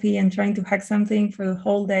of coffee and trying to hack something for the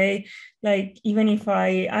whole day. Like even if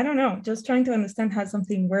I don't know, just trying to understand how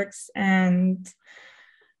something works. And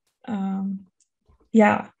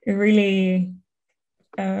it really,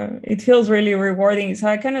 it feels really rewarding. So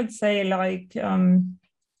I cannot say like,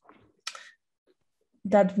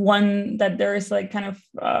 that there is like kind of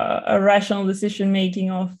a rational decision making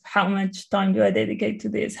of how much time do I dedicate to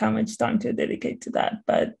this, how much time to dedicate to that.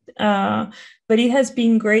 But it has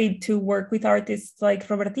been great to work with artists like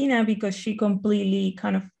Robertina, because she completely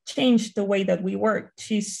kind of changed the way that we work.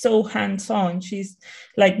 She's so hands-on. She's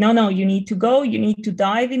like, no, you need to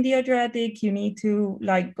dive in the Adriatic, you need to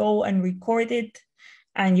like go and record it,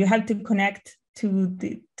 and you have to connect to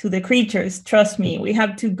the creatures. Trust me, we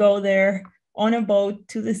have to go there on a boat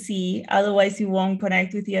to the sea, otherwise you won't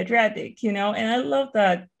connect with the Adriatic, and I love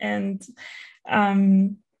that. And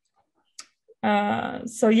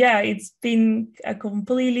so yeah, it's been a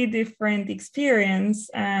completely different experience,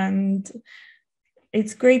 and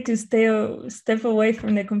it's great to step away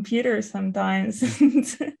from the computer sometimes and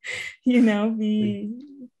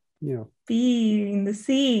be in the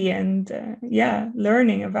sea and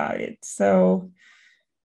learning about it. So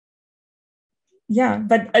yeah,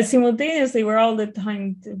 but simultaneously we're all the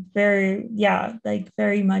time very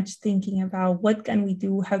much thinking about what can we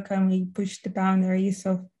do, how can we push the boundaries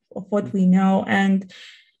of what we know. And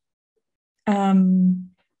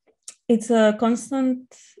it's a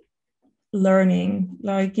constant learning.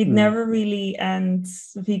 Like it never really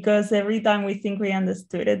ends, because every time we think we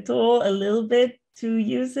understood a tool a little bit to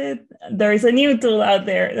use it, there is a new tool out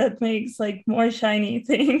there that makes like more shiny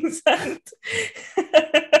things.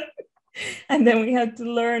 And then we have to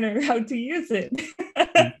learn how to use it.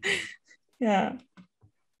 Yeah.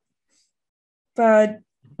 But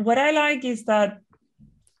what I like is that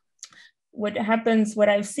what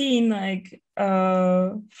I've seen, like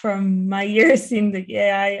from my years in the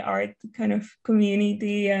AI art kind of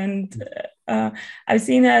community, and I've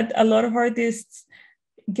seen that a lot of artists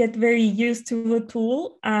get very used to a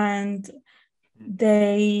tool, and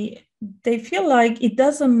they feel like it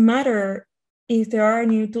doesn't matter if there are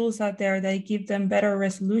new tools out there that give them better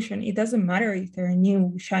resolution. It doesn't matter if there are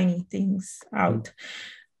new shiny things out,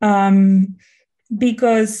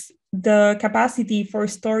 because the capacity for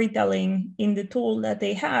storytelling in the tool that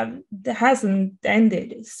they have hasn't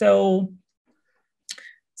ended. So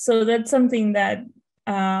that's something that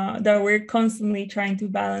we're constantly trying to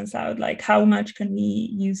balance out. Like, how much can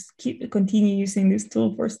we continue using this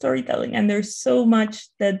tool for storytelling? And there's so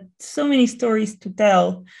many stories to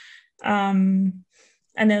tell. And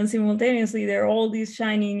then simultaneously, there are all these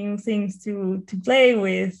shiny new things to play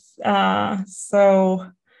with.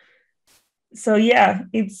 So yeah,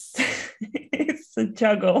 it's it's a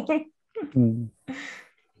juggle.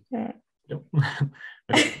 Yeah.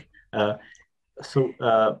 So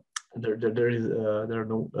there are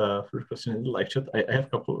no first question in the live chat. I have a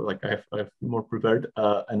couple, like I have more prepared,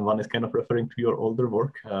 and one is kind of referring to your older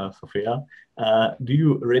work, Sophia. Do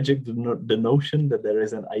you reject the notion that there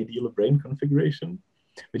is an ideal brain configuration?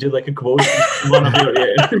 Which is like a quote from one of your,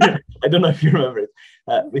 I don't know if you remember it.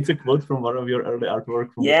 It's a quote from one of your early artwork.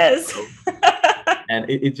 Yes. And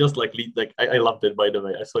it just like I loved it, by the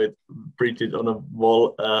way. I saw it printed on a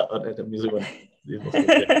wall at a museum. It was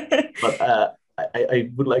but I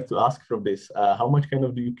would like to ask from this, how much kind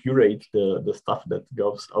of do you curate the stuff that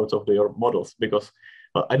goes out of your models? Because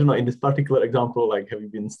I don't know, in this particular example, like, have you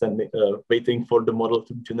been waiting for the model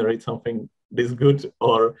to generate something this good,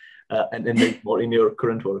 or and then more in your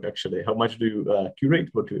current work, actually? How much do you curate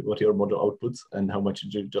what your model outputs, and how much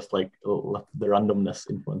do you just like let the randomness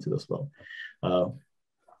influence it as well?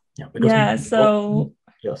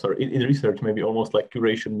 yeah, sorry, in research, maybe almost like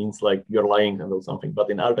curation means like you're lying about something, but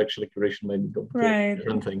in art, actually, curation may be a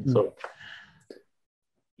different thing. So,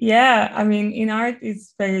 yeah, I mean, in art,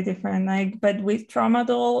 it's very different. Like, but with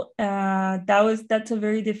Tramadol, that's a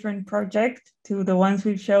very different project to the ones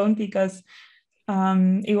we've shown, because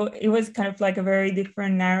it was kind of like a very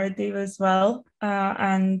different narrative as well,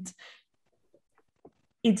 and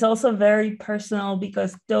it's also very personal,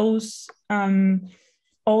 because those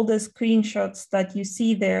all the screenshots that you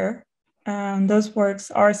see there, those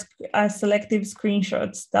works are selective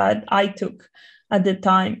screenshots that I took at the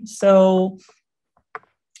time. So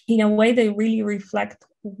in a way, they really reflect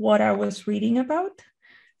what I was reading about.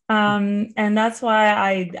 And that's why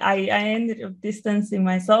I ended up distancing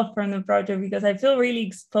myself from the project, because I feel really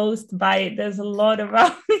exposed by it. There's a lot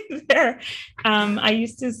about it there. I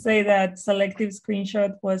used to say that selective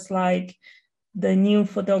screenshot was like the new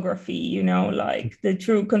photography, you know, like the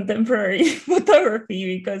true contemporary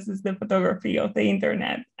photography, because it's the photography of the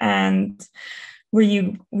internet, and where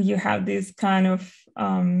you have this kind of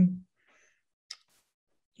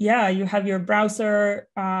you have your browser,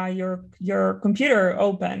 your computer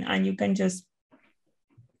open, and you can just,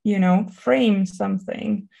 you know, frame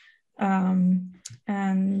something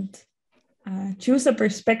and choose a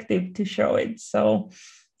perspective to show it. So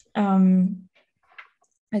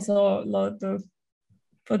I saw a lot of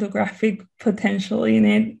photographic potential in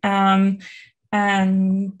it,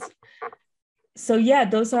 and so yeah,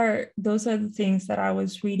 those are the things that I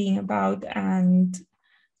was reading about, and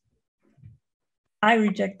I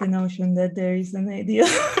reject the notion that there is an ideal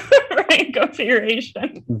brain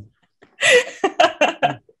configuration.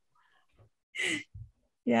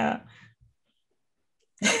 Yeah.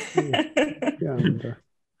 And, at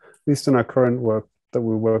least in our current work that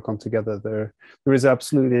we work on together, there is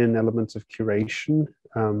absolutely an element of curation.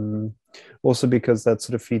 Also because that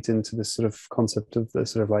sort of feeds into this sort of concept of the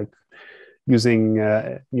sort of like using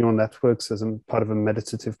neural networks as a part of a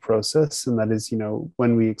meditative process. And that is, you know,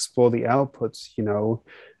 when we explore the outputs, you know,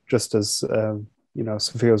 just as, you know,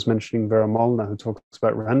 Sophia was mentioning Vera Molnar, who talks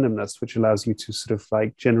about randomness, which allows you to sort of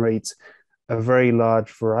like generate a very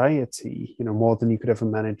large variety, you know, more than you could ever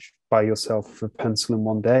manage by yourself with a pencil in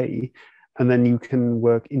one day. And then you can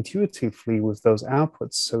work intuitively with those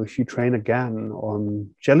outputs. So if you train a GAN on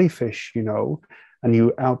jellyfish, you know, and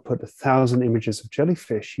you output 1,000 images of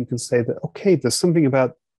jellyfish, you can say that, okay, there's something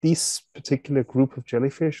about this particular group of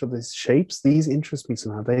jellyfish or these shapes, these interest me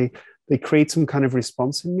somehow. They create some kind of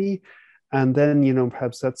response in me. And then, you know,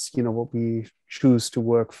 perhaps that's, you know, what we choose to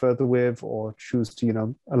work further with, or choose to, you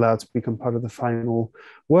know, allow to become part of the final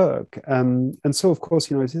work. And so, of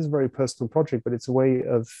course, you know, it is a very personal project, but it's a way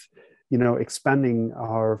of, you know, expanding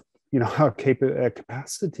our, you know, our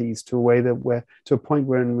capacities to a way that we're to a point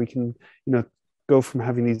where we can, you know, go from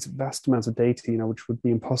having these vast amounts of data, you know, which would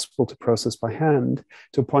be impossible to process by hand,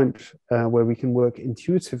 to a point where we can work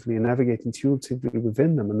intuitively and navigate intuitively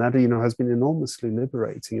within them. And that, you know, has been enormously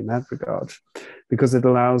liberating in that regard, because it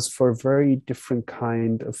allows for a very different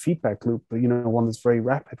kind of feedback loop, you know, one that's very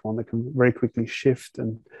rapid, one that can very quickly shift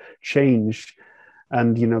and change,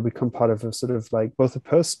 and, you know, become part of a sort of like both a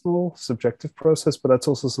personal, subjective process, but that's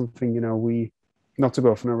also something, you know, we, not to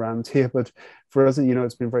go off on a rant here, but for us, you know,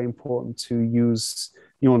 it's been very important to use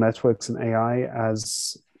neural networks and AI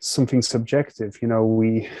as something subjective. You know,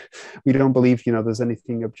 we don't believe, you know, there's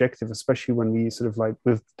anything objective, especially when we sort of like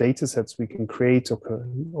with data sets we can create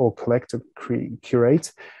or collect or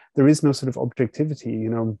curate. There is no sort of objectivity. You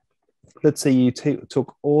know, let's say you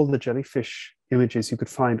took all the jellyfish images you could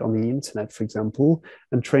find on the internet, for example,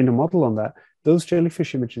 and trained a model on that. Those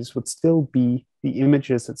jellyfish images would still be the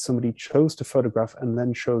images that somebody chose to photograph and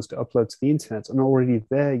then chose to upload to the internet. And already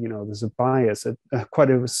there, you know, there's a bias,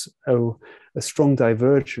 quite a strong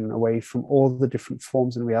diversion away from all the different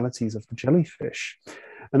forms and realities of the jellyfish.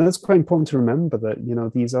 And that's quite important to remember, that, you know,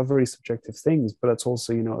 these are very subjective things, but it's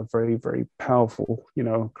also, you know, a very, very powerful, you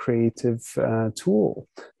know, creative tool,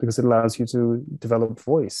 because it allows you to develop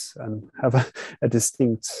voice and have a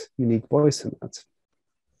distinct, unique voice in that.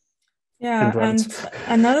 Yeah, and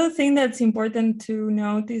another thing that's important to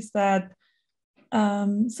note is that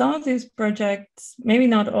some of these projects, maybe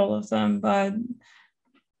not all of them, but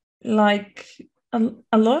like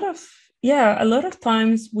a lot of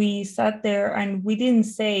times we sat there and we didn't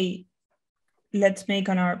say, let's make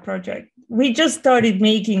an art project. We just started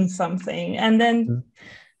making something, and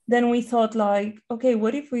then we thought like, okay,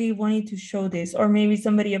 what if we wanted to show this? Or maybe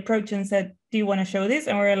somebody approached and said, do you want to show this?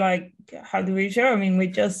 And we're like, how do we show? I mean,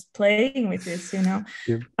 we're just playing with this, you know?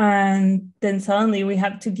 Yeah. And then suddenly we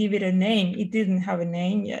have to give it a name. It didn't have a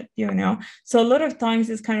name yet, you know? So a lot of times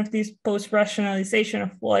it's kind of this post-rationalization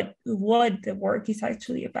of what the work is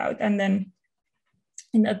actually about. And then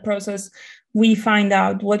in that process, we find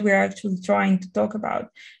out what we're actually trying to talk about.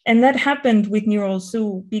 And that happened with Neural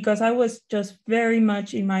Zoo because I was just very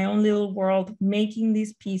much in my own little world, making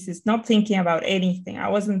these pieces, not thinking about anything. I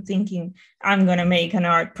wasn't thinking, I'm going to make an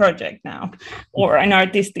art project now or an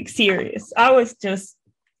artistic series. I was just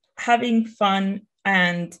having fun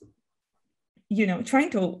and, you know, trying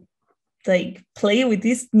to like play with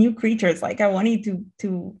these new creatures. Like I wanted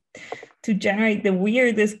to generate the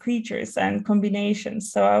weirdest creatures and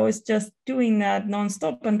combinations. So I was just doing that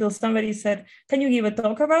nonstop until somebody said, can you give a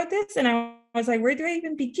talk about this? And I was like, where do I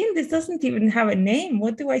even begin? This doesn't even have a name.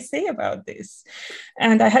 What do I say about this?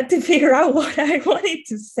 And I had to figure out what I wanted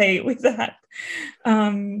to say with that.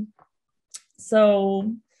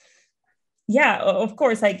 So yeah, of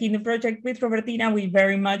course, like in the project with Robertina, we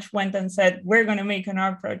very much went and said, we're going to make an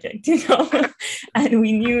art project, you know, and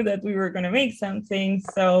we knew that we were going to make something.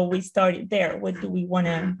 So we started there. What do we want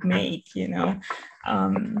to make, you know?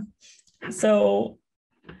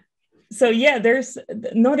 So yeah, there's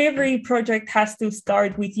not every project has to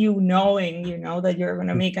start with you knowing, you know, that you're going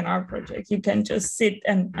to make an art project. You can just sit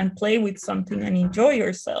and play with something and enjoy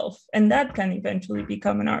yourself. And that can eventually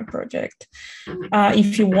become an art project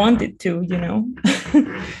if you want it to, you know.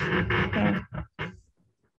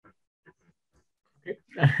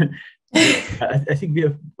 I think we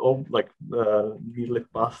have all like nearly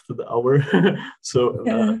passed the hour. So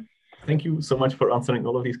Yeah. Thank you so much for answering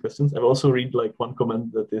all of these questions. I've also read like one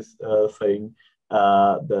comment that is saying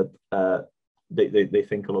that they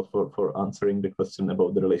think a lot for answering the question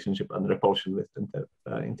about the relationship and repulsion with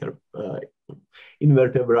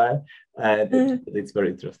invertebrae, and it's very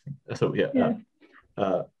interesting. So yeah.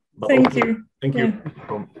 But thank also, you. Thank you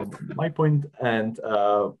from my point, and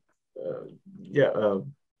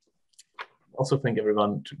also thank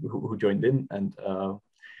everyone who joined in and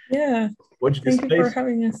watch this Thank you for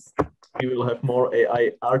having us. We will have more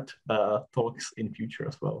AI art talks in future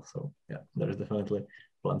as well. So yeah, there is definitely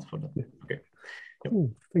plans for that. Okay. Yep.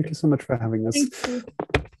 Cool. Thank you so much for having us. Thank you.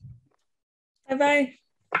 Bye-bye.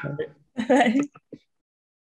 Bye. Bye.